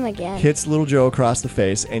summon him again. hits Little Joe across the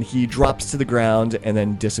face, and he drops to the ground and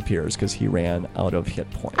then disappears because he ran out of hit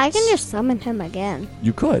points. I can just summon him again.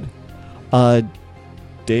 You could.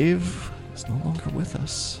 Dave is no longer with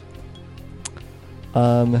us.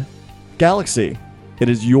 Galaxy, it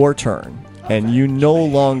is your turn, and you no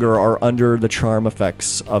longer are under the charm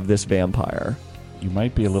effects of this vampire. You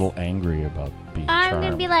might be a little angry about being I'm charmed.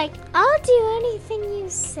 gonna be like, I'll do anything you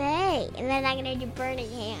say, and then I'm gonna do burning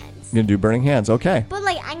hands. You're gonna do burning hands. Okay. But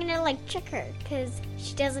like, I'm gonna like trick her because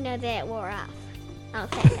she doesn't know that it wore off.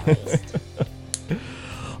 Okay, at least.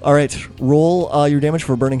 All right. Roll your damage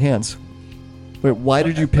for burning hands. Wait, why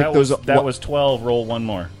did you pick that those? That was 12. Roll one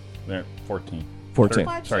more. There, 14. 14.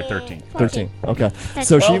 Sorry, 13. 13. Okay. That's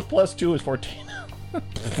So 12 she plus 2 is 14.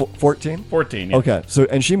 14. 14. Yeah. Okay, so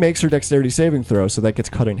and she makes her dexterity saving throw, so that gets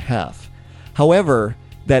cut in half. However,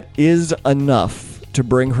 that is enough to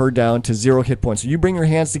bring her down to 0 hit points. So you bring your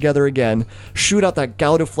hands together again, shoot out that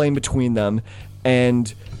gout of flame between them,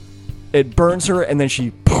 and it burns her, and then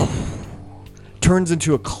she turns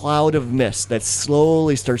into a cloud of mist that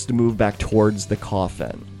slowly starts to move back towards the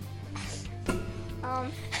coffin.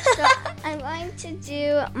 So I'm going to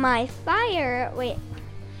do my fire. Wait.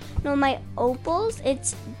 No, my opals.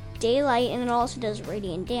 It's daylight, and it also does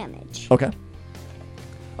radiant damage. Okay.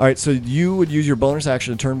 All right, so you would use your bonus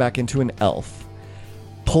action to turn back into an elf,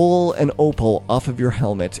 pull an opal off of your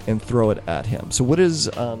helmet, and throw it at him. So what is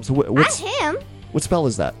what's At him. what spell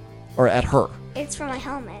is that? Or at her? It's from my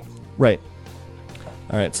helmet. Right.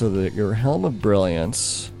 All right, so your helm of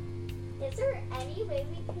brilliance.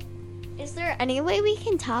 Is there any way we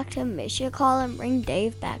can talk to Mishakal and bring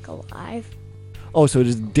Dave back alive? Oh, so it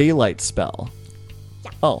is daylight spell.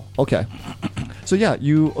 Yeah. Oh, okay. So yeah,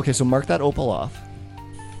 so mark that opal off.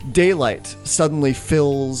 Daylight suddenly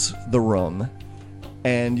fills the room,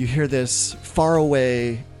 and you hear this far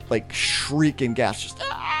away, like, shriek and gasp, just,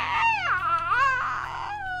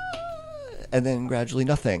 and then gradually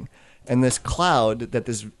nothing. And this cloud,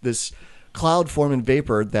 this cloud form and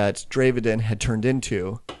vapor that Dravidin had turned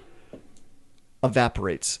into,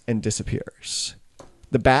 evaporates and disappears.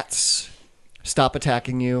 The bats stop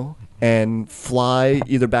attacking you and fly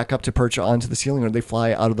either back up to perch onto the ceiling, or they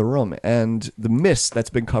fly out of the room. And the mist that's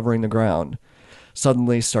been covering the ground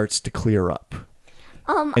suddenly starts to clear up.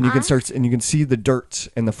 And you can see the dirt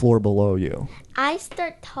and the floor below you. I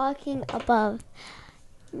start talking above.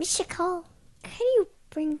 Mishakal, can you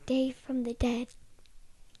bring Dave from the dead?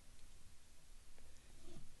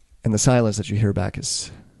 And the silence that you hear back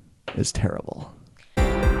is terrible.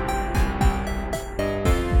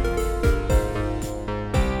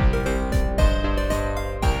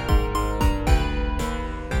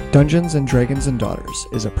 Dungeons and Dragons and Daughters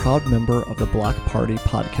is a proud member of the Block Party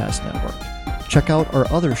Podcast Network. Check out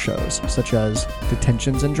our other shows, such as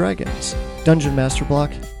Detentions and Dragons, Dungeon Master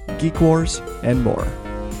Block, Geek Wars, and more.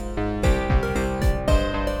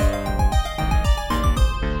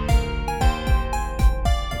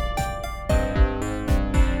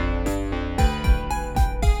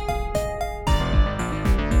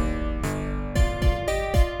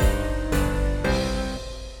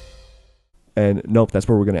 And nope, that's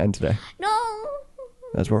where we're gonna end today. No.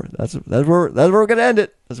 That's where we're gonna end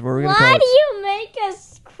it. That's where we're gonna call Why it. do you make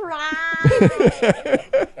us cry?